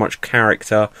personality, so much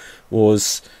character,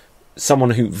 was someone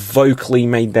who vocally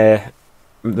made the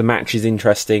matches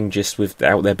interesting, just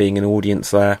without there being an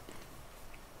audience there.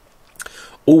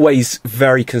 Always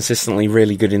very consistently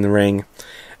really good in the ring,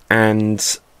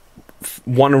 and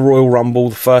won a Royal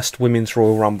Rumble, the first women's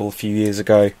Royal Rumble a few years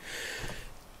ago.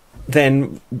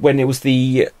 Then when it was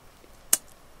the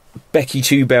Becky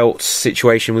 2-belt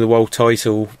situation with the world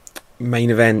title main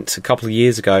event a couple of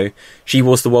years ago, she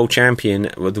was the world champion,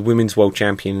 the women's world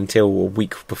champion, until a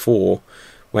week before,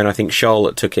 when I think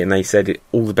Charlotte took it and they said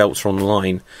all the belts are on the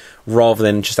line, rather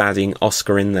than just adding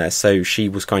Asuka in there. So she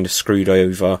was kind of screwed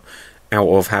over out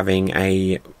of having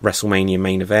a WrestleMania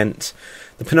main event.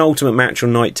 The penultimate match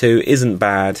on Night 2 isn't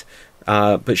bad,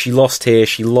 But she lost here.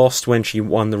 She lost when she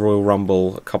won the Royal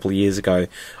Rumble a couple of years ago.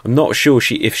 I'm not sure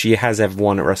if she has ever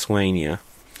won at WrestleMania.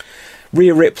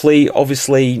 Rhea Ripley,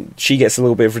 obviously, she gets a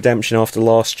little bit of redemption after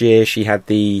last year. She had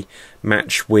the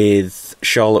match with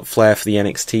Charlotte Flair for the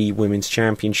NXT Women's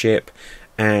Championship,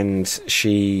 and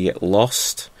she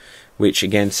lost, which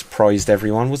again surprised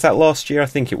everyone. Was that last year? I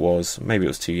think it was. Maybe it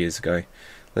was 2 years ago.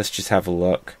 Let's just have a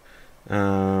look.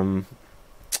 Yeah,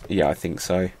 I think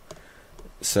so.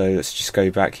 So let's just go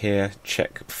back here.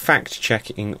 Fact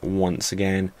checking once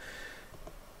again.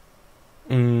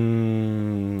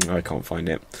 I can't find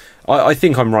it. I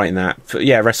think I'm right in that.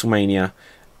 Yeah, WrestleMania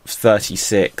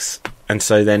 36. And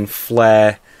so then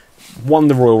Flair won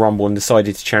the Royal Rumble and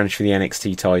decided to challenge for the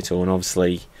NXT title. And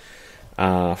obviously,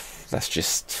 that's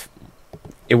just...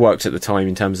 It worked at the time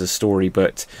in terms of story,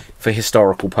 but for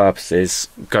historical purposes,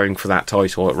 going for that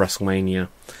title at WrestleMania.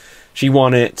 She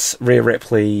won it. Rhea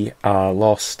Ripley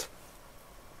lost.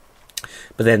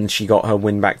 But then she got her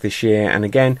win back this year. And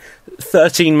again,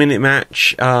 13-minute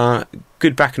match.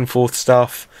 Good back and forth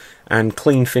stuff. And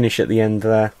clean finish at the end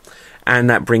there. And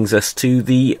that brings us to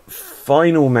the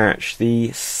final match.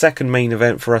 The second main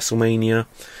event for WrestleMania.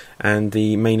 And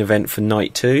the main event for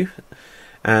Night 2.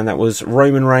 And that was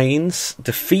Roman Reigns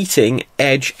defeating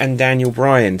Edge and Daniel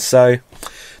Bryan. So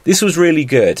this was really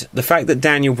good. The fact that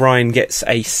Daniel Bryan gets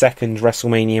a second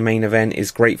WrestleMania main event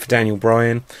is great for Daniel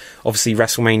Bryan. Obviously,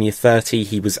 WrestleMania 30,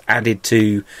 he was added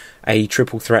to a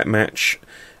triple threat match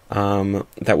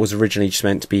that was originally just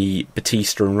meant to be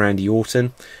Batista and Randy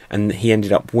Orton, and he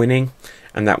ended up winning,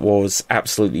 and that was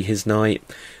absolutely his night.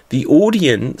 The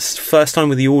audience, first time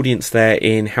with the audience there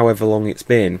in however long it's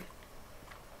been,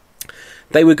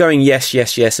 they were going yes,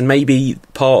 yes, yes, and maybe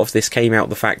part of this came out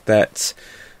the fact that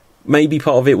maybe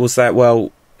part of it was that,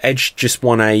 well, Edge just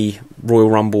won a Royal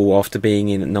Rumble after being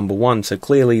in at number 1, so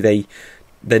clearly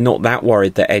they're not that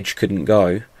worried that Edge couldn't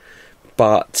go.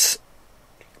 But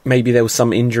maybe there was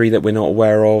some injury that we're not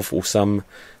aware of, or some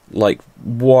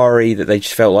worry that they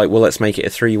just felt like, well, let's make it a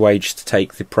 3-way just to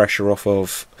take the pressure off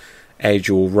of Edge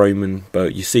or Roman.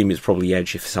 But you assume it's probably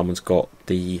Edge if someone's got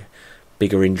the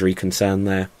bigger injury concern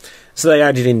there. So they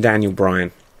added in Daniel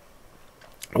Bryan.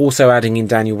 Also adding in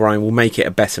Daniel Bryan will make it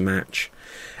a better match.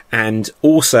 And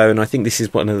also, and I think this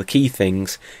is one of the key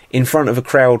things, in front of a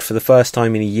crowd for the first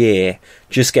time in a year,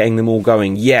 just getting them all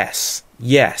going, yes,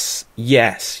 yes,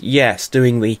 yes, yes,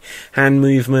 doing the hand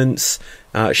movements,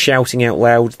 shouting out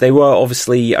loud. They were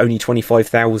obviously only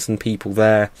 25,000 people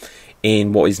there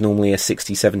in what is normally a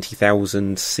 60,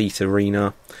 70,000 seat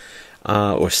arena,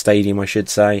 or stadium, I should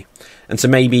say. And so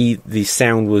maybe the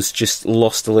sound was just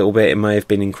lost a little bit. It may have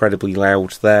been incredibly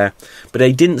loud there. But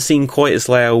they didn't seem quite as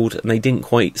loud, and they didn't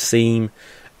quite seem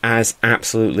as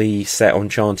absolutely set on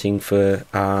chanting for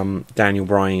Daniel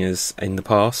Bryan as in the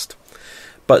past.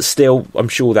 But still, I'm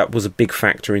sure that was a big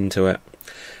factor into it.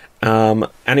 And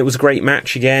it was a great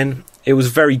match again. It was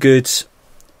a very good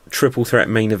triple threat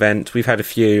main event. We've had a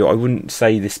few. I wouldn't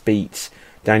say this beats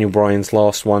Daniel Bryan's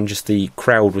last one. Just the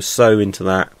crowd was so into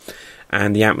that.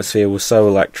 And the atmosphere was so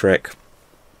electric.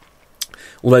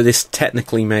 Although this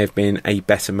technically may have been a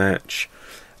better match.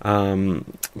 But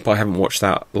I haven't watched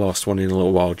that last one in a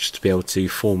little while just to be able to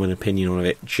form an opinion on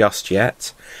it just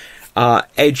yet.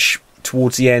 Edge,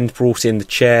 towards the end, brought in the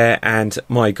chair. And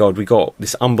my God, we got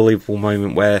this unbelievable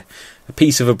moment where a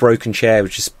piece of a broken chair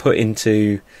was just put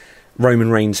into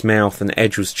Roman Reigns' mouth, and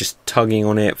Edge was just tugging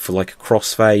on it for like a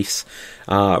crossface.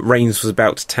 Reigns was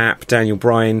about to tap. Daniel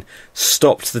Bryan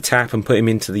stopped the tap and put him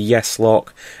into the yes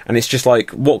lock. And it's just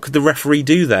like, what could the referee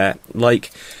do there?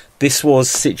 Like, this was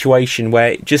a situation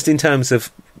where, just in terms of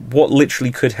what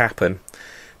literally could happen,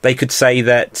 they could say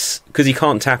that because he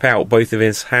can't tap out, both of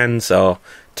his hands are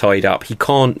tied up. He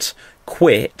can't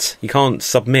quit. He can't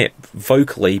submit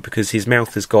vocally because his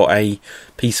mouth has got a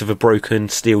piece of a broken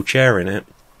steel chair in it.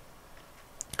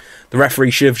 The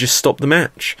referee should have just stopped the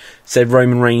match. Said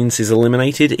Roman Reigns is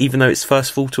eliminated, even though it's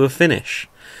first fall to a finish.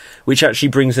 Which actually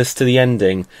brings us to the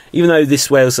ending. Even though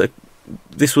this was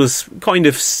kind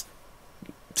of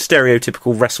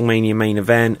stereotypical WrestleMania main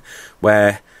event,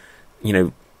 where, you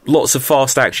know, lots of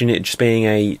fast action, it just being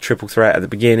a triple threat at the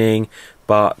beginning,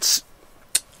 but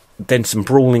then some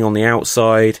brawling on the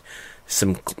outside,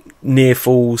 some near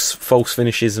falls, false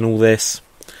finishes and all this.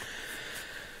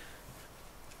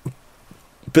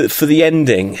 But for the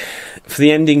ending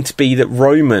to be that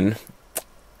Roman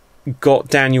got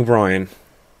Daniel Bryan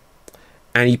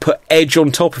and he put Edge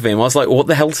on top of him, I was like, what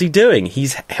the hell's he doing?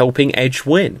 He's helping Edge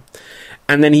win.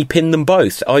 And then he pinned them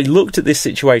both. I looked at this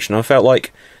situation, I felt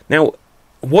like, now,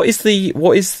 what is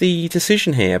the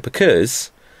decision here?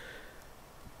 Because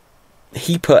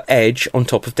he put Edge on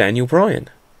top of Daniel Bryan.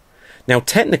 Now,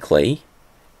 technically,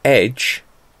 Edge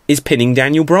is pinning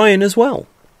Daniel Bryan as well.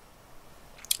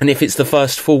 And if it's the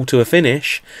first fall to a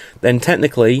finish, then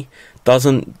technically,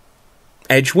 doesn't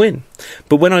Edge win?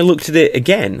 But when I looked at it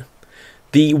again,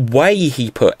 the way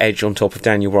he put Edge on top of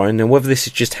Daniel Bryan, and whether this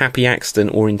is just happy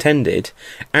accident or intended,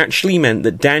 actually meant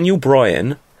that Daniel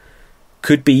Bryan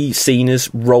could be seen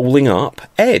as rolling up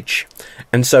Edge.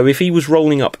 And so if he was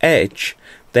rolling up Edge,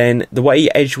 then the way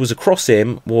Edge was across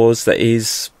him was that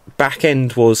his back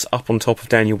end was up on top of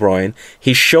Daniel Bryan,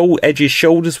 Edge's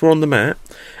shoulders were on the mat,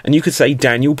 and you could say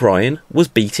Daniel Bryan was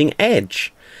beating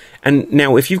Edge. And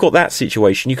now, if you've got that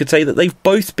situation, you could say that they've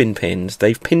both been pinned.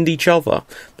 They've pinned each other.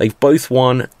 They've both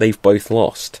won. They've both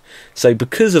lost. So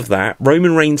because of that,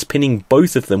 Roman Reigns pinning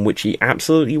both of them, which he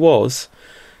absolutely was,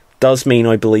 does mean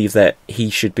I believe that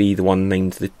he should be the one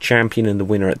named the champion and the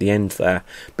winner at the end there.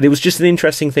 But it was just an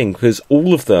interesting thing, because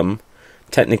all of them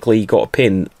technically got a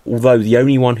pin, although the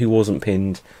only one who wasn't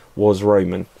pinned was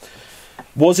Roman.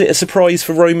 Was it a surprise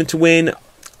for Roman to win?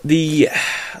 The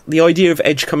idea of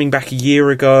Edge coming back a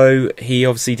year ago, he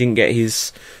obviously didn't get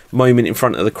his moment in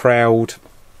front of the crowd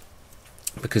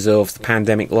because of the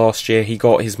pandemic last year. He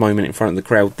got his moment in front of the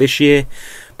crowd this year,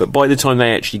 but by the time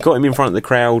they actually got him in front of the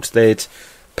crowd, they'd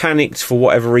panicked for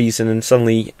whatever reason and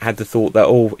suddenly had the thought that,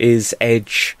 oh, is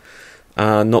Edge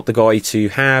not the guy to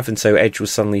have? And so Edge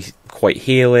was suddenly quite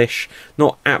heelish.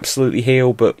 Not absolutely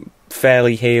heel, but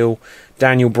fairly heel.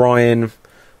 Daniel Bryan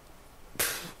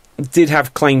did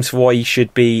have claims for why he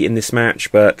should be in this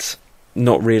match, but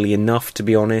not really enough, to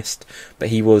be honest. But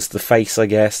he was the face, I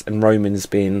guess, and Roman's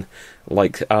been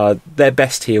like their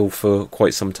best heel for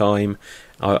quite some time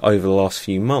over the last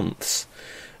few months.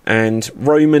 And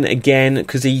Roman, again,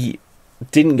 because he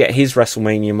didn't get his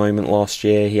WrestleMania moment last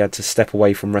year, he had to step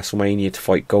away from WrestleMania to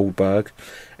fight Goldberg,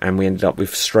 and we ended up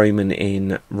with Strowman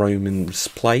in Roman's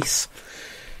place.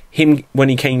 Him, when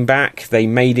he came back, they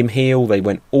made him heel. They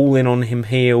went all in on him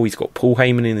heel. He's got Paul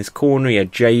Heyman in his corner. He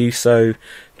had Jey Uso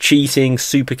cheating,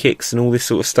 super kicks and all this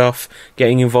sort of stuff,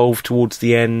 getting involved towards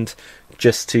the end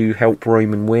just to help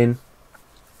Roman win.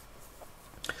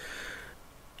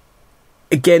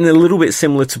 Again, a little bit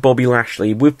similar to Bobby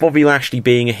Lashley, with Bobby Lashley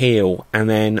being a heel and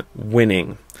then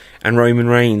winning, and Roman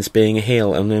Reigns being a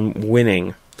heel and then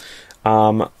winning.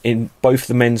 In both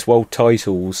the men's world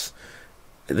titles,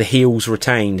 the heels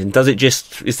retained. And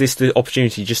is this the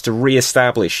opportunity just to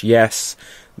re-establish, yes,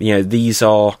 these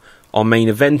are our main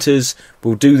eventers,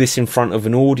 we'll do this in front of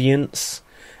an audience,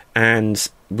 and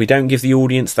we don't give the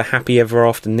audience the happy ever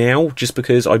after now, just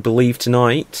because I believe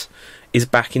tonight is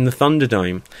back in the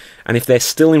Thunderdome. And if they're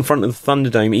still in front of the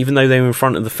Thunderdome, even though they're in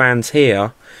front of the fans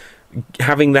here,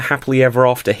 having the happily ever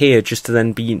after here just to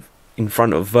then be in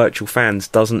front of virtual fans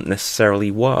doesn't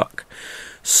necessarily work.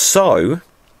 So,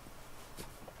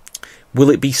 will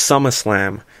it be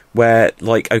SummerSlam, where,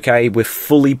 okay, we're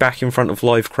fully back in front of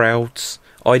live crowds?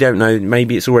 I don't know,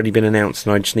 maybe it's already been announced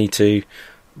and I just need to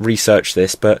research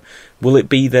this, but will it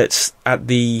be that at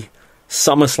the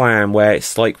SummerSlam, where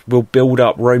it's we'll build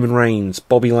up Roman Reigns,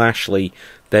 Bobby Lashley,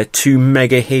 they're two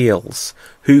mega heels,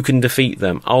 who can defeat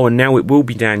them? Oh, and now it will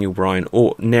be Daniel Bryan,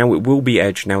 or now it will be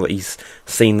Edge, now that he's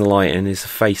seen the light and is a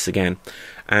face again.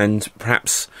 And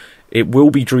perhaps it will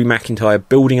be Drew McIntyre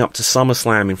building up to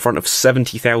SummerSlam in front of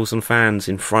 70,000 fans,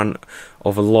 in front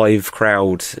of a live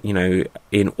crowd,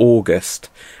 in August.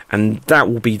 And that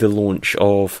will be the launch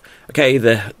of, okay,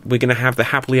 we're going to have the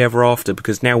happily ever after,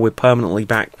 because now we're permanently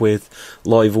back with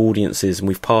live audiences and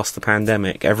we've passed the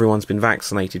pandemic. Everyone's been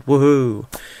vaccinated. Woohoo!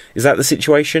 Is that the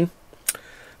situation?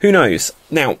 Who knows?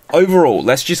 Now, overall,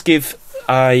 let's just give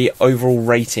a overall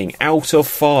rating. Out of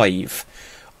 5,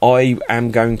 I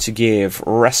am going to give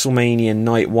WrestleMania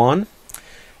Night 1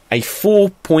 a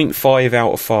 4.5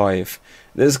 out of 5.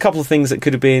 There's a couple of things that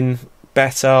could have been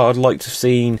better. I'd like to have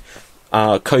seen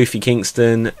Kofi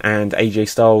Kingston and AJ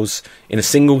Styles in a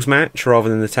singles match rather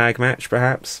than the tag match,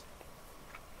 perhaps.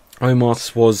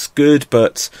 Omos was good,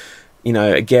 but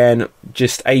again,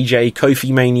 just AJ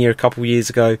Kofi Mania a couple of years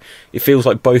ago, it feels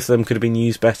like both of them could have been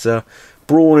used better.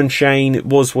 Braun and Shane, it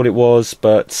was what it was,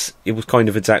 but it was kind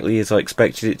of exactly as I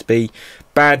expected it to be.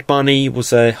 Bad Bunny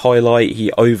was a highlight.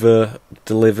 He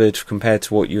over-delivered compared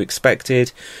to what you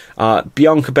expected.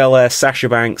 Bianca Belair, Sasha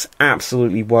Banks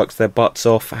absolutely worked their butts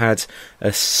off. Had a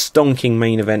stonking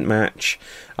main event match.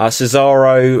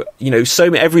 Cesaro,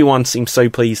 everyone seemed so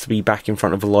pleased to be back in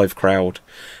front of a live crowd,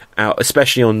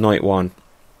 especially on night 1.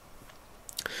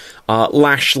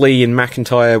 Lashley and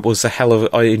McIntyre was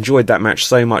I enjoyed that match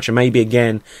so much, and maybe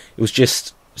again it was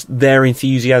just their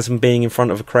enthusiasm being in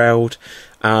front of a crowd.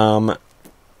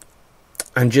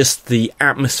 and just the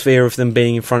atmosphere of them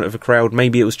being in front of a crowd.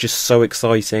 Maybe it was just so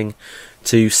exciting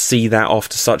to see that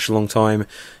after such a long time,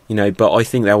 but I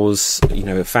think that was,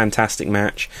 a fantastic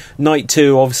match. Night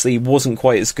 2 obviously wasn't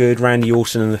quite as good. Randy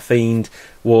Orton and The Fiend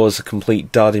was a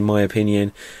complete dud in my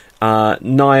opinion. Nia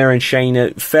and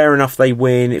Shayna, fair enough, they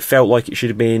win. It felt like it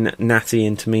should have been Natty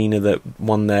and Tamina that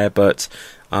won there, but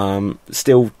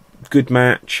still good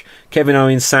match. Kevin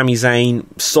Owens, Sami Zayn,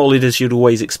 solid as you'd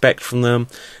always expect from them.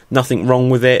 Nothing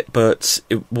wrong with it, but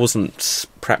it wasn't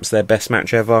perhaps their best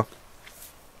match ever.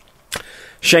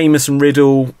 Sheamus and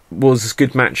Riddle was as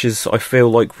good match as I feel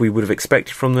like we would have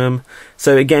expected from them.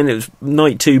 So again, it was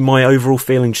night 2, my overall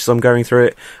feeling just as I'm going through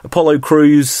it. Apollo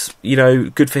Crews,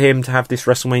 good for him to have this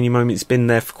WrestleMania moment. It's been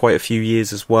there for quite a few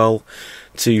years as well,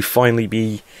 to finally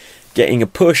be getting a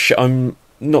push. I'm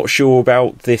not sure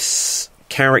about this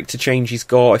character change he's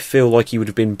got. I feel like he would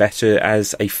have been better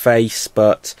as a face,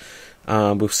 but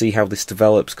we'll see how this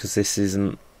develops, because this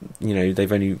isn't,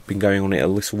 they've only been going on it a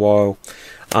little while.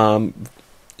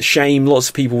 Shame, lots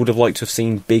of people would have liked to have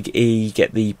seen Big E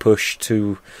get the push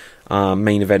to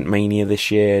main event Mania this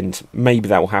year, and maybe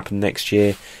that will happen next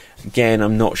year. Again,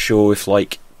 I'm not sure if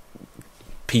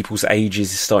people's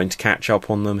ages is starting to catch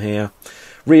up on them here.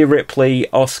 Rhea Ripley,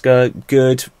 Asuka,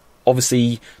 good.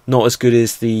 Obviously not as good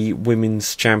as the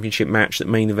Women's Championship match that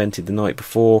main evented the night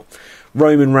before.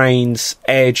 Roman Reigns,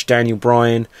 Edge, Daniel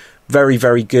Bryan, very,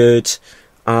 very good.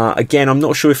 Again, I'm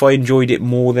not sure if I enjoyed it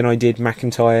more than I did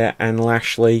McIntyre and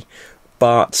Lashley,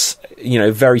 but,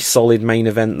 very solid main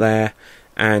event there,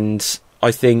 and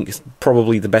I think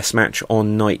probably the best match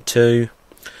on night 2.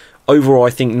 Overall, I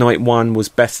think night 1 was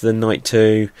better than night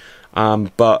 2,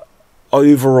 but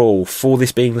overall, for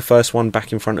this being the first one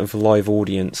back in front of a live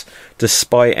audience,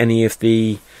 despite any of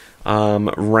the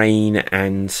rain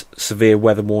and severe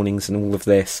weather warnings and all of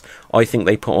this, I think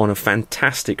they put on a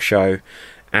fantastic show.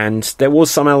 And there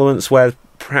was some elements where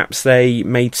perhaps they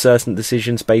made certain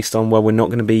decisions based on, well, we're not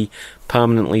going to be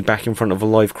permanently back in front of a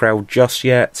live crowd just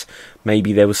yet.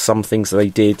 Maybe there was some things that they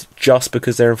did just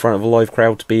because they're in front of a live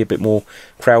crowd to be a bit more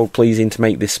crowd pleasing, to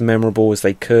make this memorable as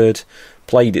they could.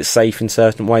 Played it safe in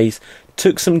certain ways.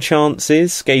 Took some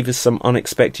chances, gave us some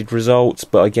unexpected results,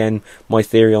 but again, my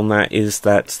theory on that is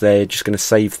that they're just going to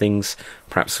save things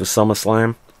perhaps for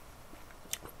SummerSlam,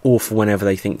 or for whenever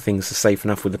they think things are safe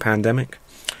enough with the pandemic.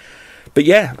 But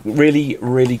yeah, really,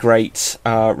 really great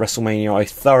WrestleMania. I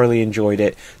thoroughly enjoyed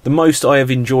it. The most I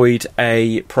have enjoyed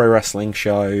a pro wrestling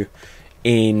show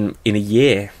in a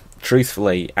year,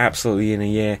 truthfully. Absolutely in a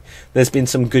year. There's been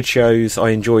some good shows. I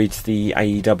enjoyed the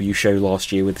AEW show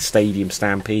last year with the Stadium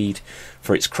Stampede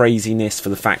for its craziness, for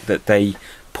the fact that they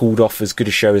pulled off as good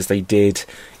a show as they did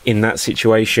in that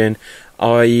situation.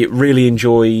 I really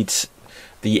enjoyed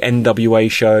the NWA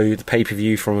show, the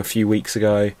pay-per-view from a few weeks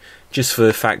ago, just for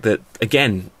the fact that,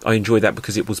 again, I enjoyed that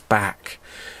because it was back.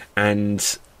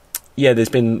 And yeah, there's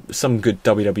been some good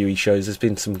WWE shows, there's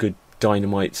been some good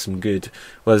Dynamite, some good,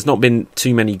 well, there's not been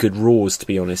too many good Raws, to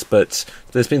be honest, but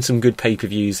there's been some good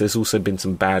pay-per-views, there's also been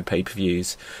some bad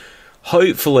pay-per-views.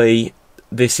 Hopefully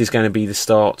this is going to be the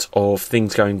start of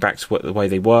things going back to the way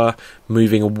they were,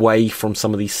 moving away from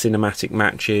some of these cinematic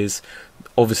matches.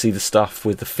 Obviously the stuff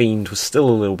with The Fiend was still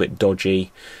a little bit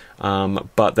dodgy,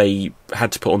 but they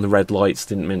had to put on the red lights,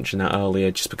 didn't mention that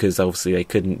earlier, just because obviously they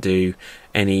couldn't do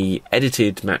any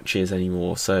edited matches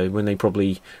anymore. So when they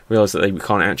probably realised that they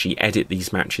can't actually edit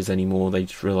these matches anymore, they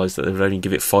just realised that they would only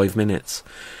give it 5 minutes.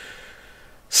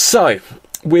 So,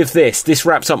 with this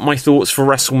wraps up my thoughts for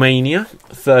WrestleMania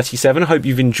 37. I hope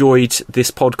you've enjoyed this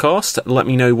podcast. Let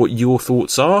me know what your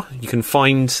thoughts are. You can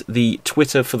find the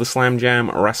Twitter for the Slam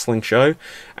Jam Wrestling Show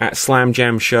at Slam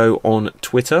Jam Show on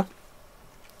Twitter.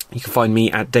 You can find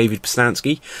me at David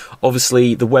Postansky.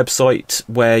 Obviously, the website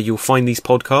where you'll find these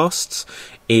podcasts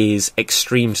is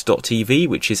extremed.tv,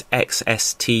 which is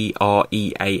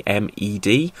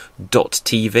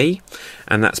xstreamed.tv,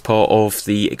 and that's part of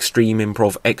the Extreme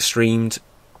Improv Extremed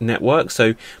network.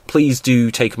 So please do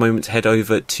take a moment to head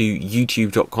over to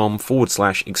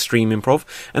youtube.com/Extreme Improv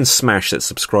and smash that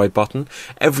subscribe button.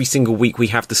 Every single week we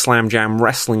have the Slam Jam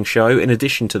Wrestling Show in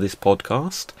addition to this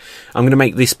podcast. I'm going to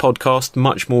make this podcast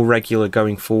much more regular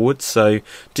going forward, so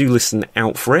do listen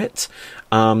out for it.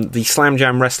 The Slam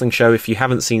Jam Wrestling Show, if you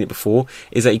haven't seen it before,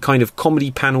 is a kind of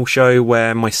comedy panel show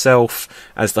where myself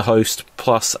as the host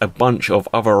plus a bunch of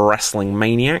other wrestling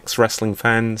maniacs, wrestling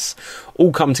fans,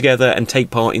 all come together and take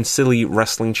part in silly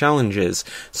wrestling challenges.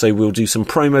 So we'll do some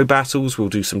promo battles, we'll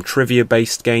do some trivia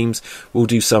based games, we'll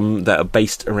do some that are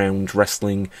based around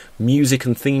wrestling music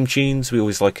and theme tunes. We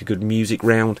always like a good music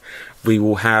round. We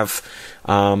will have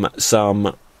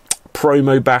some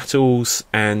promo battles,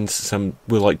 and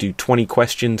we'll like do 20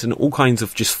 questions and all kinds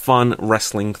of just fun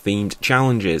wrestling themed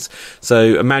challenges.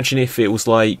 So imagine if it was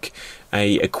like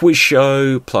a quiz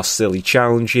show plus silly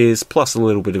challenges plus a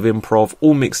little bit of improv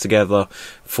all mixed together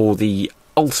for the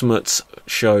ultimate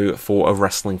show for a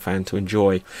wrestling fan to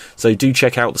enjoy. So do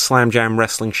check out the Slam Jam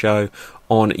Wrestling Show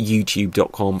on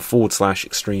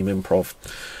youtube.com/extreme improv.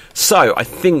 So I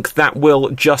think that will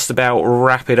just about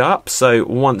wrap it up. So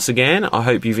once again, I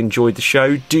hope you've enjoyed the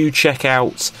show. Do check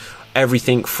out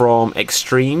everything from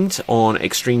Extremed on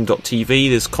extreme.tv.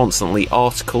 There's constantly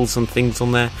articles and things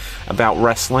on there about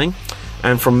wrestling.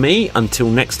 And from me, until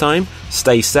next time,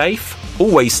 stay safe,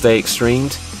 always stay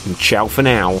extremed, and ciao for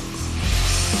now.